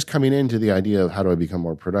 if you're just coming into the idea of how do I become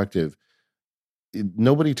more productive,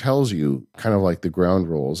 nobody tells you kind of like the ground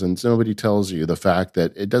rules, and nobody tells you the fact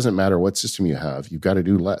that it doesn't matter what system you have, you've got to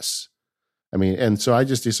do less. I mean, and so I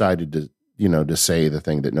just decided to say the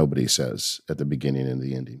thing that nobody says at the beginning and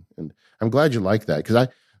the ending. And I'm glad you like that, because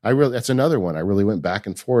I really, that's another one I really went back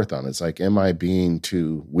and forth on. It's like, am I being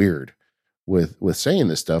too weird? with saying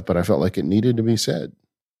this stuff, but I felt like it needed to be said.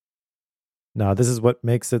 No, this is what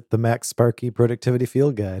makes it the Max Sparky Productivity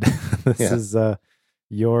Field Guide. This is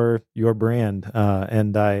your brand,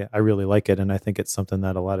 and I really like it, and I think it's something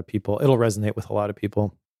that it'll resonate with a lot of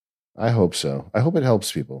people. I hope so. I hope it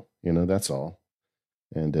helps people. That's all.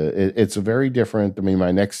 And it's a very different. I mean,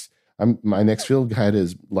 my next field guide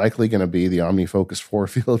is likely going to be the OmniFocus 4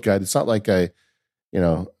 field guide. It's not like I'm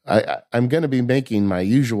going to be making my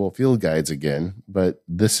usual field guides again, but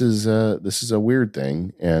this is a weird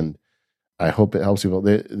thing, and I hope it helps people.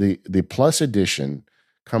 The Plus edition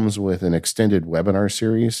comes with an extended webinar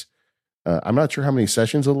series. I'm not sure how many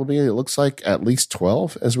sessions it'll be. It looks like at least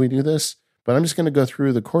 12 as we do this, but I'm just going to go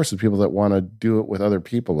through the course of people that want to do it with other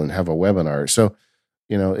people and have a webinar. So,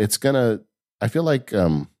 I feel like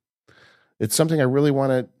it's something I really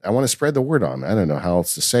want to spread the word on. I don't know how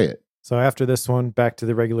else to say it. So after this one, back to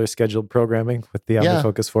the regular scheduled programming with the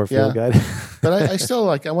OmniFocus 4 field guide. But I still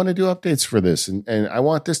I want to do updates for this, and I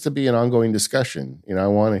want this to be an ongoing discussion. I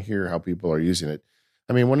want to hear how people are using it.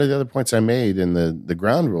 I mean, one of the other points I made in the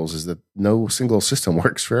ground rules is that no single system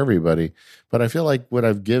works for everybody. But I feel like what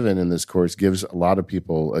I've given in this course gives a lot of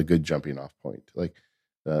people a good jumping off point. Like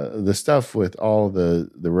the stuff with all the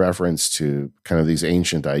reference to kind of these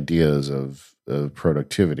ancient ideas of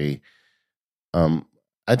productivity.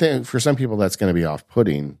 I think for some people that's going to be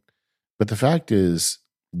off-putting, but the fact is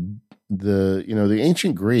the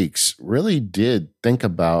ancient Greeks really did think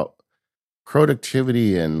about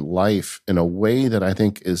productivity and life in a way that I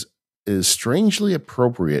think is strangely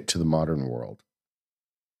appropriate to the modern world.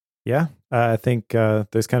 Yeah, I think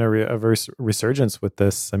there's kind of a resurgence with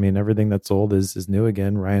this. I mean, everything that's old is new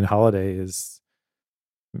again. Ryan Holiday has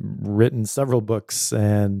written several books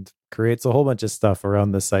and creates a whole bunch of stuff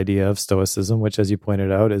around this idea of Stoicism, which, as you pointed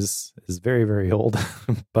out, is very, very old,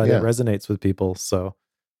 but it resonates with people. So,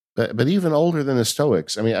 but even older than the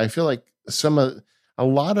Stoics. I mean, I feel like a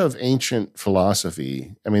lot of ancient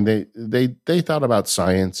philosophy. I mean, they thought about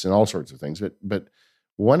science and all sorts of things, but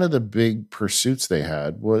one of the big pursuits they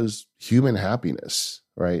had was human happiness.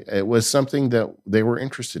 Right? It was something that they were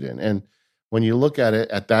interested in, and when you look at it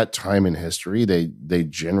at that time in history, they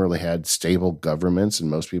generally had stable governments,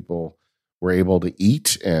 and most people were able to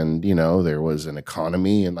eat, and there was an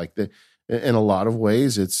economy, and in a lot of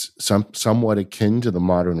ways, it's somewhat akin to the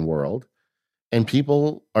modern world. And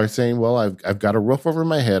people are saying, "Well, I've got a roof over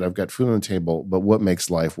my head, I've got food on the table, but what makes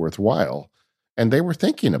life worthwhile?" And they were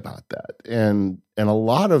thinking about that, and a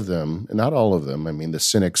lot of them, not all of them. I mean, the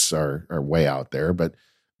cynics are way out there, but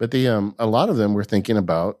a lot of them were thinking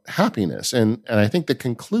about happiness. And I think the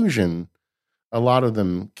conclusion a lot of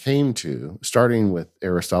them came to, starting with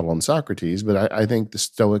Aristotle and Socrates, but I think the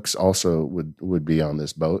Stoics also would be on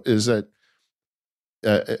this boat, is that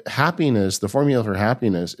happiness, the formula for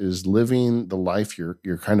happiness is living the life you're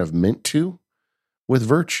kind of meant to, with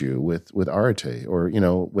virtue, with arete, or,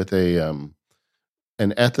 with an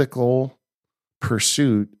ethical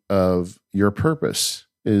pursuit of your purpose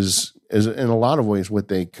is in a lot of ways what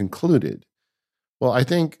they concluded. Well, I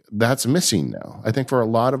think that's missing now. I think for a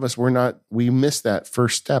lot of us, we miss that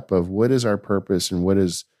first step of what is our purpose and what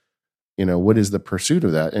is the pursuit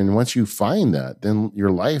of that. And once you find that, then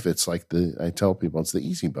your life, it's like I tell people, it's the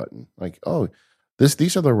easy button. Like, oh,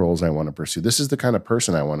 these are the roles I want to pursue. This is the kind of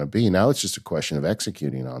person I want to be. Now it's just a question of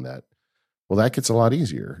executing on that. Well, that gets a lot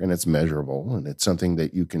easier, and it's measurable, and it's something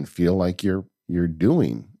that you can feel like you're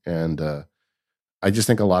doing. And I just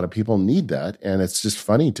think a lot of people need that. And it's just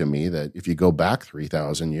funny to me that if you go back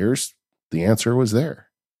 3,000 years, the answer was there.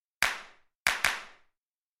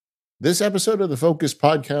 This episode of the Focus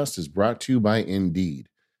Podcast is brought to you by Indeed.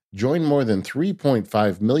 Join more than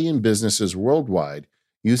 3.5 million businesses worldwide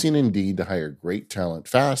using Indeed to hire great talent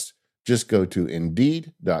fast. Just go to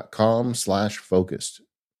Indeed.com/focused.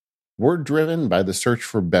 We're driven by the search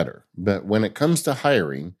for better, but when it comes to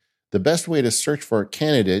hiring, the best way to search for a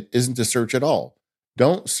candidate isn't to search at all.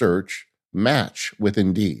 Don't search, match with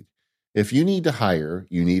Indeed. If you need to hire,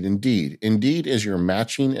 you need Indeed. Indeed is your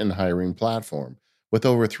matching and hiring platform. With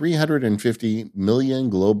over 350 million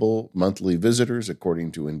global monthly visitors,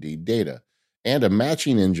 according to Indeed data, and a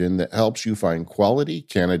matching engine that helps you find quality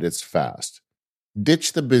candidates fast.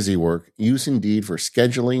 Ditch the busy work. Use Indeed for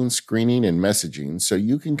scheduling, screening, and messaging so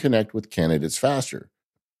you can connect with candidates faster.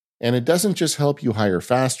 And it doesn't just help you hire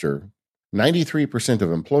faster. 93%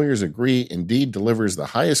 of employers agree Indeed delivers the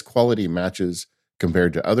highest quality matches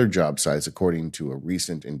compared to other job sites, according to a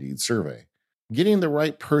recent Indeed survey. Getting the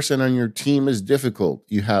right person on your team is difficult.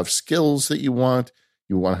 You have skills that you want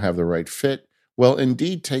to have the right fit. Well,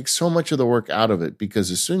 Indeed takes so much of the work out of it, because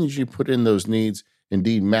as soon as you put in those needs,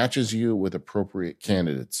 Indeed matches you with appropriate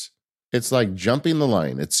candidates. It's like jumping the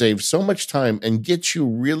line. It saves so much time and gets you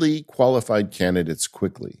really qualified candidates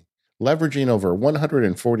quickly. Leveraging over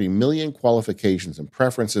 140 million qualifications and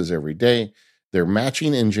preferences every day, their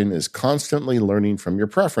matching engine is constantly learning from your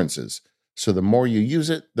preferences. So the more you use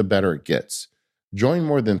it, the better it gets. Join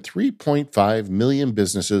more than 3.5 million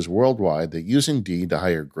businesses worldwide that use Indeed to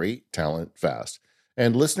hire great talent fast.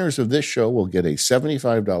 And listeners of this show will get a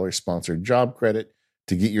 $75 sponsored job credit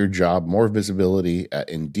to get your job more visibility at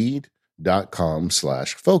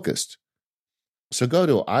Indeed.com/focused. So go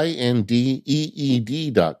to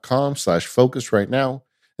INDEED.com/focused right now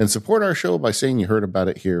and support our show by saying you heard about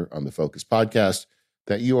it here on the Focus Podcast.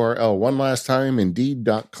 That URL one last time,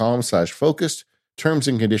 Indeed.com/focused. Terms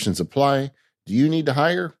and conditions apply. Do you need to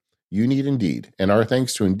hire? You need Indeed. And our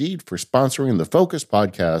thanks to Indeed for sponsoring the Focus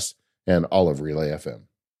Podcast and all of Relay FM.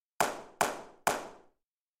 All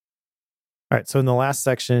right. So in the last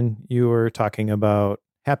section, you were talking about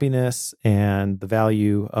happiness and the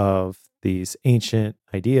value of these ancient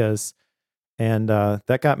ideas. And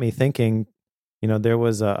that got me thinking, there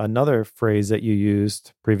was another phrase that you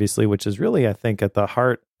used previously, which is really, I think, at the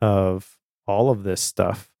heart of all of this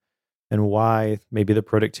stuff and why maybe the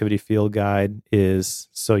productivity field guide is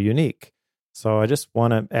so unique. So I just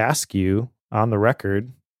want to ask you on the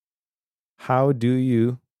record, how do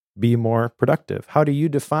you be more productive? How do you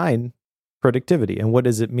define productivity, and what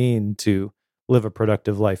does it mean to live a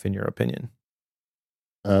productive life, in your opinion?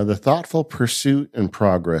 The thoughtful pursuit and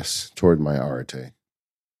progress toward my arete.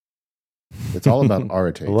 It's all about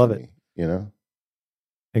arete. I love to it. Me,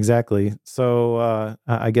 Exactly. So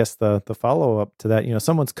I guess the follow-up to that,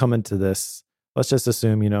 someone's coming to this. Let's just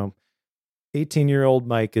assume, 18-year-old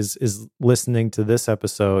Mike is listening to this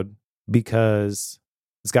episode because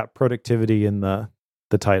it's got productivity in the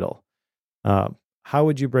title. How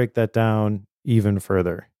would you break that down even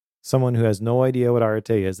further? Someone who has no idea what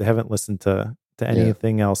arete is, they haven't listened to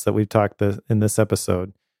anything else that we've talked in this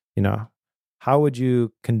episode. How would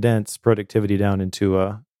you condense productivity down into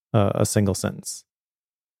a single sentence?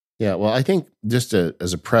 Yeah, well, I think just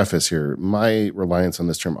as a preface here, my reliance on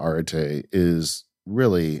this term arete is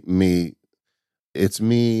really me. It's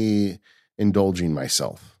me indulging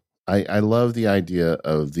myself. I love the idea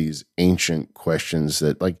of these ancient questions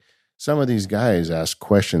that, like, some of these guys ask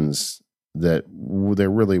questions that there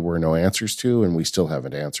really were no answers to, and we still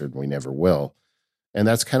haven't answered, and we never will. And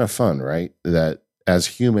that's kind of fun, right? That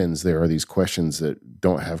as humans, there are these questions that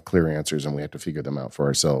don't have clear answers, and we have to figure them out for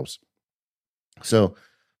ourselves. So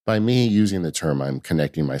by me using the term, I'm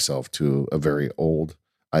connecting myself to a very old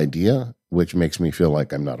idea, which makes me feel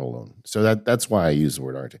like I'm not alone. So that's why I use the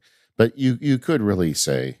word arete. But you could really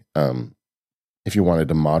say, if you wanted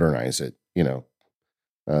to modernize it,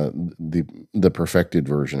 the perfected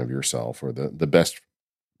version of yourself, or the best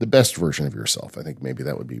version of yourself. I think maybe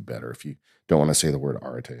that would be better if you don't want to say the word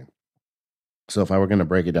arete. So if I were going to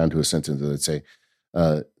break it down to a sentence, I'd say,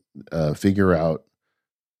 figure out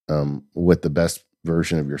what the best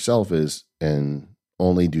version of yourself is, and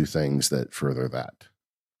only do things that further that.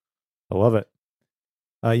 I love it.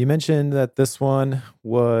 You mentioned that this one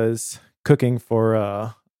was cooking for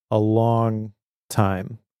a long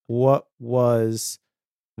time. What was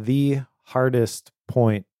the hardest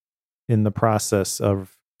point in the process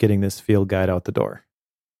of getting this field guide out the door?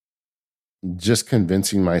 Just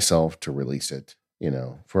convincing myself to release it.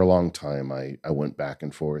 For a long time, I went back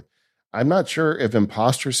and forth. I'm not sure if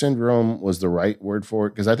imposter syndrome was the right word for it,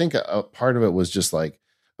 because I think a part of it was just like,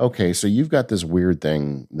 okay, so you've got this weird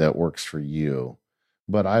thing that works for you,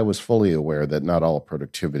 but I was fully aware that not all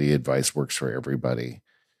productivity advice works for everybody.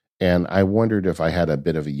 And I wondered if I had a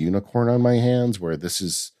bit of a unicorn on my hands, where this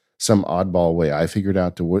is some oddball way I figured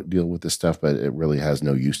out to deal with this stuff, but it really has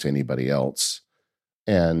no use to anybody else.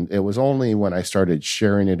 And it was only when I started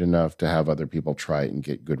sharing it enough to have other people try it and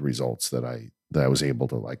get good results that I was able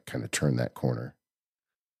to, like, kind of turn that corner.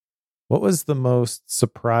 What was the most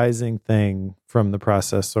surprising thing from the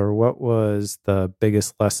process, or what was the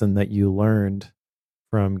biggest lesson that you learned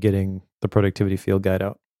from getting the productivity field guide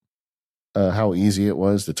out? How easy it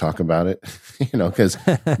was to talk about it, because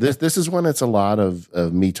this is when it's a lot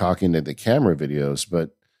of me talking to the camera videos.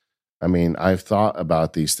 But I mean, I've thought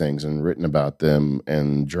about these things and written about them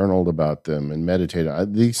and journaled about them and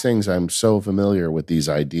meditated. These things, I'm so familiar with these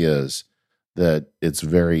ideas that it's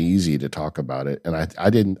very easy to talk about it. And I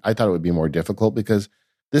thought it would be more difficult, because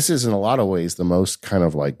this is in a lot of ways the most kind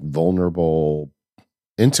of like vulnerable,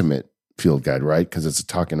 intimate field guide, right? Because it's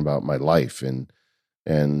talking about my life and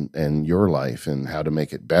your life and how to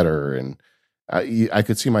make it better. And I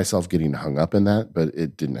could see myself getting hung up in that, but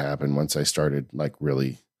it didn't happen. Once I started like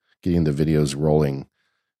really getting the videos rolling,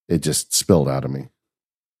 it just spilled out of me.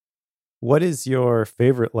 What is your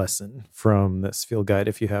favorite lesson from this field guide,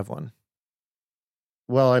 if you have one?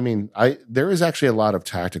 Well, I mean, I there is actually a lot of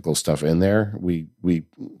tactical stuff in there. We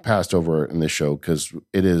passed over it in this show because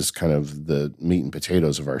it is kind of the meat and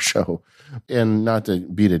potatoes of our show, and not to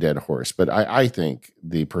beat a dead horse, but I think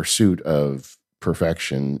the pursuit of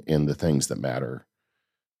perfection in the things that matter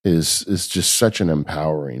is just such an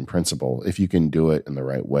empowering principle if you can do it in the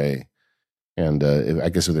right way. And I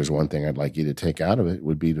guess if there's one thing I'd like you to take out of it,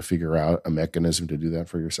 would be to figure out a mechanism to do that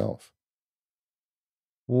for yourself.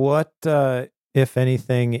 What, if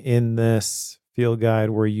anything, in this field guide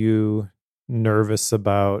were you nervous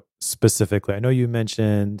about specifically? I know you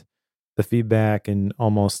mentioned the feedback and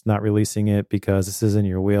almost not releasing it because this is in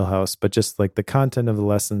your wheelhouse, but just like the content of the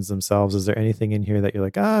lessons themselves, is there anything in here that you're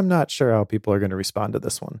like, I'm not sure how people are going to respond to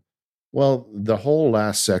this one? Well, the whole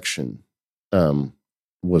last section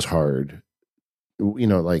was hard.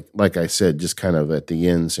 Like I said, just kind of at the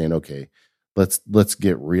end saying, okay, let's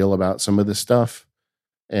get real about some of this stuff.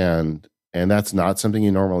 And that's not something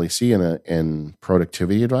you normally see in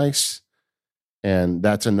productivity advice. And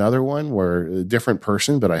that's another one where a different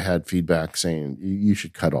person, but I had feedback saying you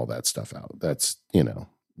should cut all that stuff out. That's,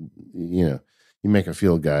 you make a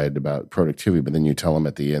field guide about productivity, but then you tell them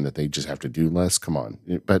at the end that they just have to do less. Come on.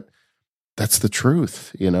 But that's the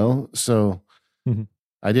truth, So Mhm.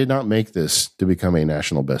 I did not make this to become a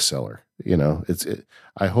national bestseller.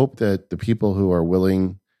 I hope that the people who are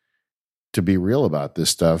willing to be real about this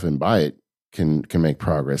stuff and buy it can make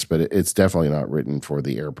progress, but it's definitely not written for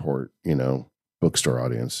the airport, bookstore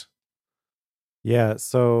audience. Yeah.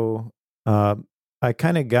 So I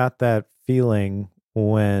kind of got that feeling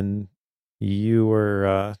when you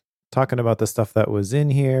were talking about the stuff that was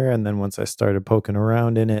in here. And then once I started poking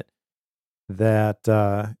around in it,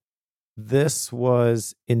 that this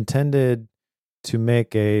was intended to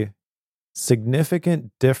make a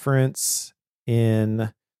significant difference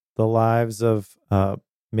in the lives of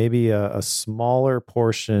maybe a smaller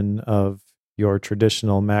portion of your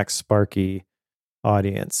traditional Max Sparky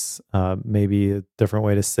audience. Maybe a different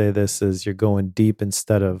way to say this is you're going deep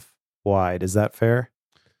instead of wide. Is that fair?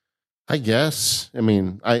 I guess. I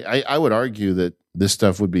mean, I would argue that this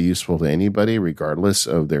stuff would be useful to anybody, regardless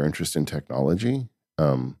of their interest in technology.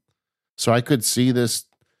 So I could see this.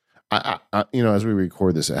 As we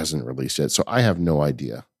record this, it hasn't released yet, so I have no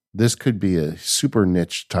idea. This could be a super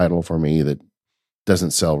niche title for me that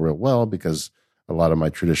doesn't sell real well because a lot of my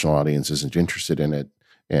traditional audience isn't interested in it,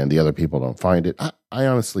 and the other people don't find it. I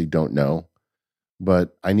honestly don't know,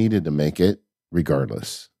 but I needed to make it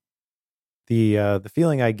regardless. The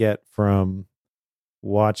feeling I get from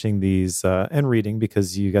watching these and reading,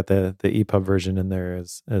 because you got the EPUB version in there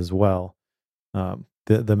as well.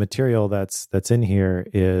 The material that's in here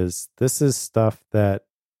this is stuff that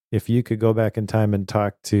if you could go back in time and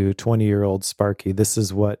talk to 20-year-old Sparky, this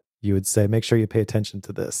is what you would say. Make sure you pay attention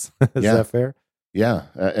to this. Is that fair? Yeah.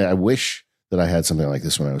 I wish that I had something like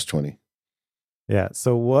this when I was 20. Yeah.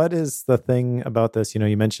 So what is the thing about this?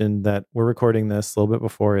 You mentioned that we're recording this a little bit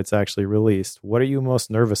before it's actually released. What are you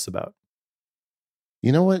most nervous about?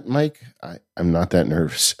 You know what, Mike? I'm not that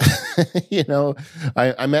nervous.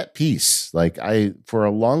 I'm at peace. Like for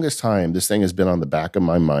a longest time, this thing has been on the back of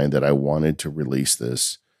my mind that I wanted to release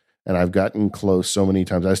this. And I've gotten close so many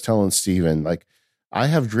times. I was telling Steven, like, I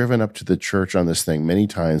have driven up to the church on this thing many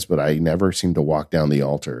times, but I never seem to walk down the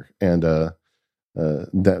altar and down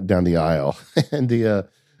the aisle.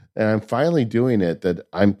 And I'm finally doing it, that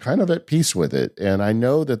I'm kind of at peace with it. And I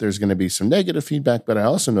know that there's going to be some negative feedback, but I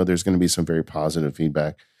also know there's going to be some very positive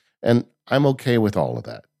feedback. And I'm okay with all of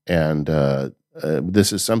that. And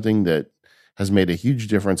this is something that has made a huge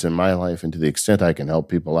difference in my life. And to the extent I can help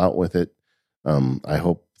people out with it, I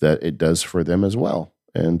hope that it does for them as well.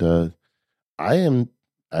 And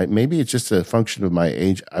maybe it's just a function of my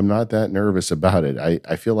age. I'm not that nervous about it.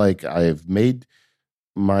 I feel like I've made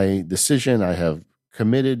my decision. I have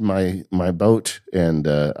committed my boat, and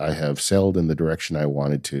I have sailed in the direction I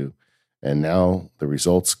wanted to. And now the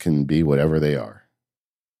results can be whatever they are.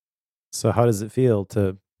 So how does it feel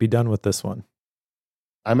to be done with this one?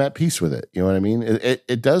 I'm at peace with it. You know what I mean?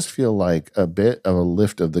 It does feel like a bit of a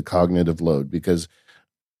lift of the cognitive load because,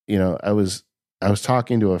 I was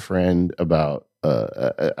talking to a friend about,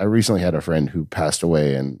 I recently had a friend who passed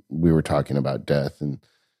away, and we were talking about death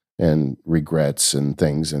and regrets and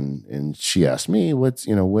things. And she asked me, do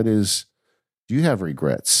you have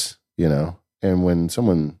regrets? And when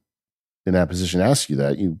someone in that position asks you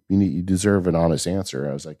that, you deserve an honest answer.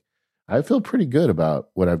 I was like, I feel pretty good about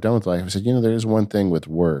what I've done with life. I said, there is one thing with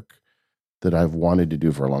work that I've wanted to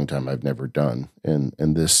do for a long time I've never done. And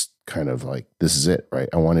this kind of like, this is it, right?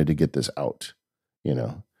 I wanted to get this out,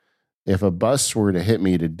 if a bus were to hit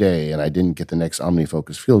me today and I didn't get the next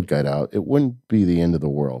OmniFocus field guide out, it wouldn't be the end of the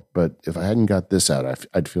world. But if I hadn't got this out,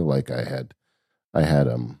 I'd feel like I had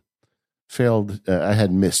failed. I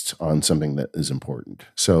had missed on something that is important.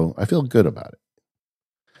 So I feel good about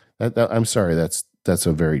it. I'm sorry. That's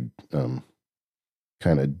a very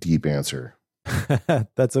kind of deep answer.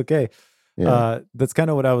 That's okay. Yeah. That's kind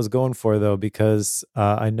of what I was going for, though, because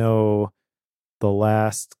I know the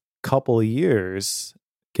last couple of years,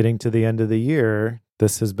 getting to the end of the year,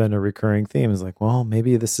 this has been a recurring theme. Is like, well,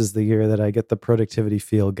 maybe this is the year that I get the productivity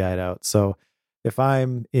field guide out. So if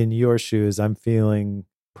I'm in your shoes, I'm feeling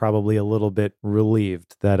probably a little bit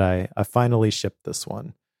relieved that I finally shipped this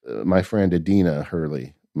one. My friend Adina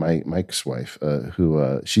Hurley, Mike's wife,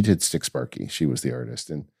 who she did Stick Sparky. She was the artist,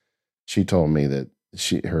 and she told me that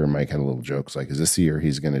her and Mike had a little joke. It's like, is this the year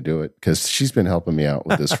he's going to do it? Because she's been helping me out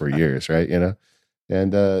with this for years, right? And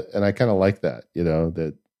I kind of like that,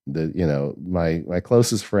 that my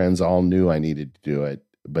closest friends all knew I needed to do it,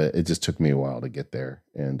 but it just took me a while to get there.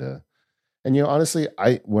 And honestly,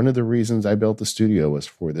 one of the reasons I built the studio was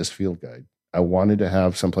for this field guide. I wanted to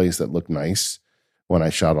have someplace that looked nice when I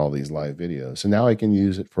shot all these live videos. And now I can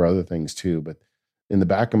use it for other things too. But in the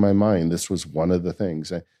back of my mind, this was one of the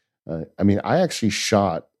things. I actually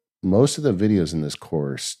shot most of the videos in this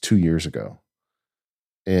course 2 years ago.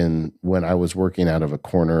 And when I was working out of a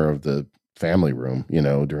corner of the family room,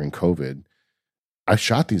 during COVID, I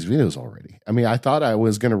shot these videos already. I thought I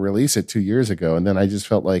was going to release it 2 years ago. And then I just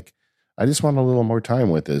felt like I just want a little more time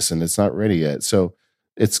with this and it's not ready yet. So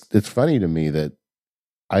it's funny to me that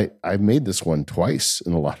I made this one twice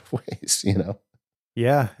in a lot of ways,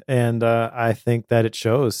 Yeah, and I think that it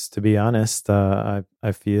shows. To be honest, I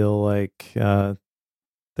feel like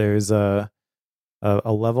there's a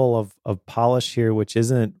level of polish here, which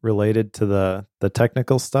isn't related to the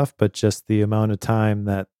technical stuff, but just the amount of time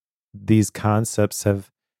that these concepts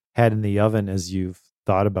have had in the oven as you've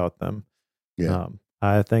thought about them. Yeah,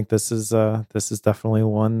 I think this is definitely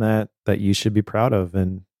one that you should be proud of,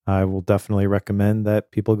 and I will definitely recommend that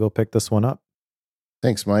people go pick this one up.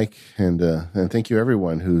 Thanks, Mike, and thank you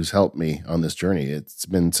everyone who's helped me on this journey. It's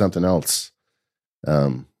been something else.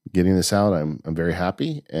 Getting this out, I'm very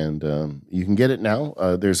happy, and you can get it now.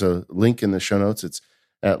 There's a link in the show notes. It's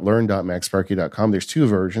at learn.macsparky.com. There's two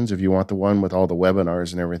versions. If you want the one with all the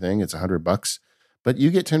webinars and everything, it's $100, but you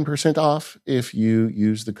get 10% off if you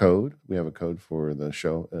use the code. We have a code for the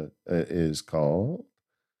show. It is called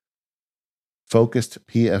Focused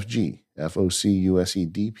PFG.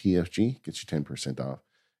 FOCUSED PFG gets you 10% off.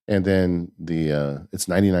 And then it's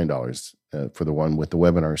 $99 for the one with the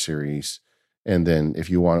webinar series. And then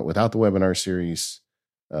if you want it without the webinar series,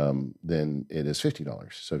 then it is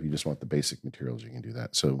 $50. So if you just want the basic materials, you can do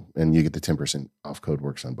that. So, and you get the 10% off code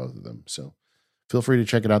works on both of them. So feel free to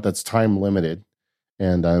check it out. That's time limited.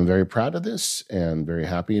 And I'm very proud of this and very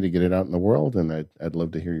happy to get it out in the world. And I'd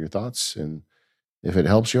love to hear your thoughts. And if it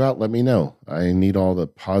helps you out, let me know. I need all the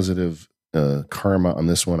positive karma on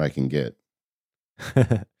this one I can get.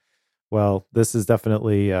 Well, this is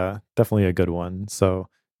definitely a good one. So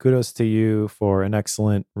kudos to you for an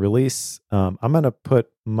excellent release. I'm going to put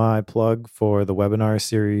my plug for the webinar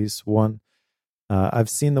series one. I've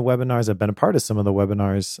seen the webinars. I've been a part of some of the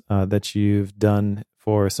webinars that you've done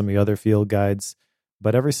for some of the other field guides.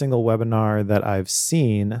 But every single webinar that I've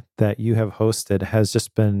seen that you have hosted has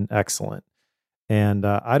just been excellent. And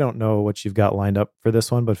I don't know what you've got lined up for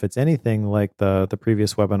this one, but if it's anything like the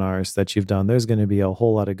previous webinars that you've done, there's going to be a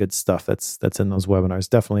whole lot of good stuff that's in those webinars.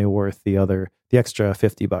 Definitely worth the extra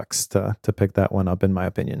 $50 to pick that one up, in my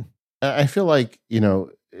opinion. I feel like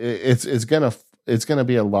it's gonna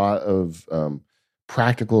be a lot of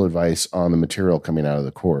practical advice on the material coming out of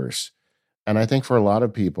the course, and I think for a lot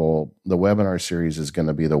of people, the webinar series is going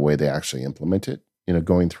to be the way they actually implement it.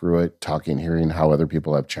 Going through it, talking, hearing how other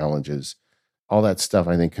people have challenges. All that stuff,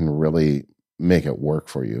 I think, can really make it work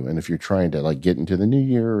for you. And if you're trying to get into the new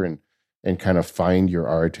year and kind of find your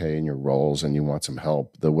arte and your roles and you want some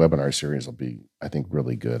help, the webinar series will be, I think,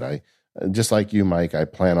 really good. I just like you, Mike, I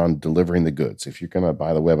plan on delivering the goods. If you're going to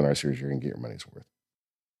buy the webinar series, you're going to get your money's worth.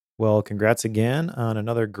 Well, congrats again on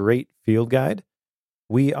another great field guide.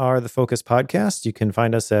 We are the Focus Podcast. You can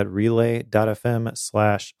find us at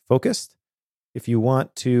relay.fm/focused. If you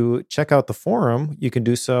want to check out the forum, you can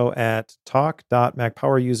do so at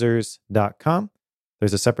talk.macpowerusers.com.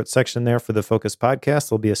 There's a separate section there for the Focus Podcast.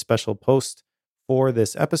 There'll be a special post for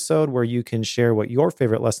this episode where you can share what your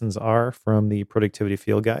favorite lessons are from the Productivity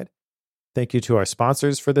Field Guide. Thank you to our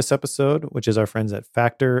sponsors for this episode, which is our friends at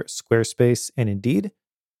Factor, Squarespace, and Indeed.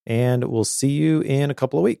 And we'll see you in a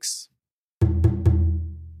couple of weeks.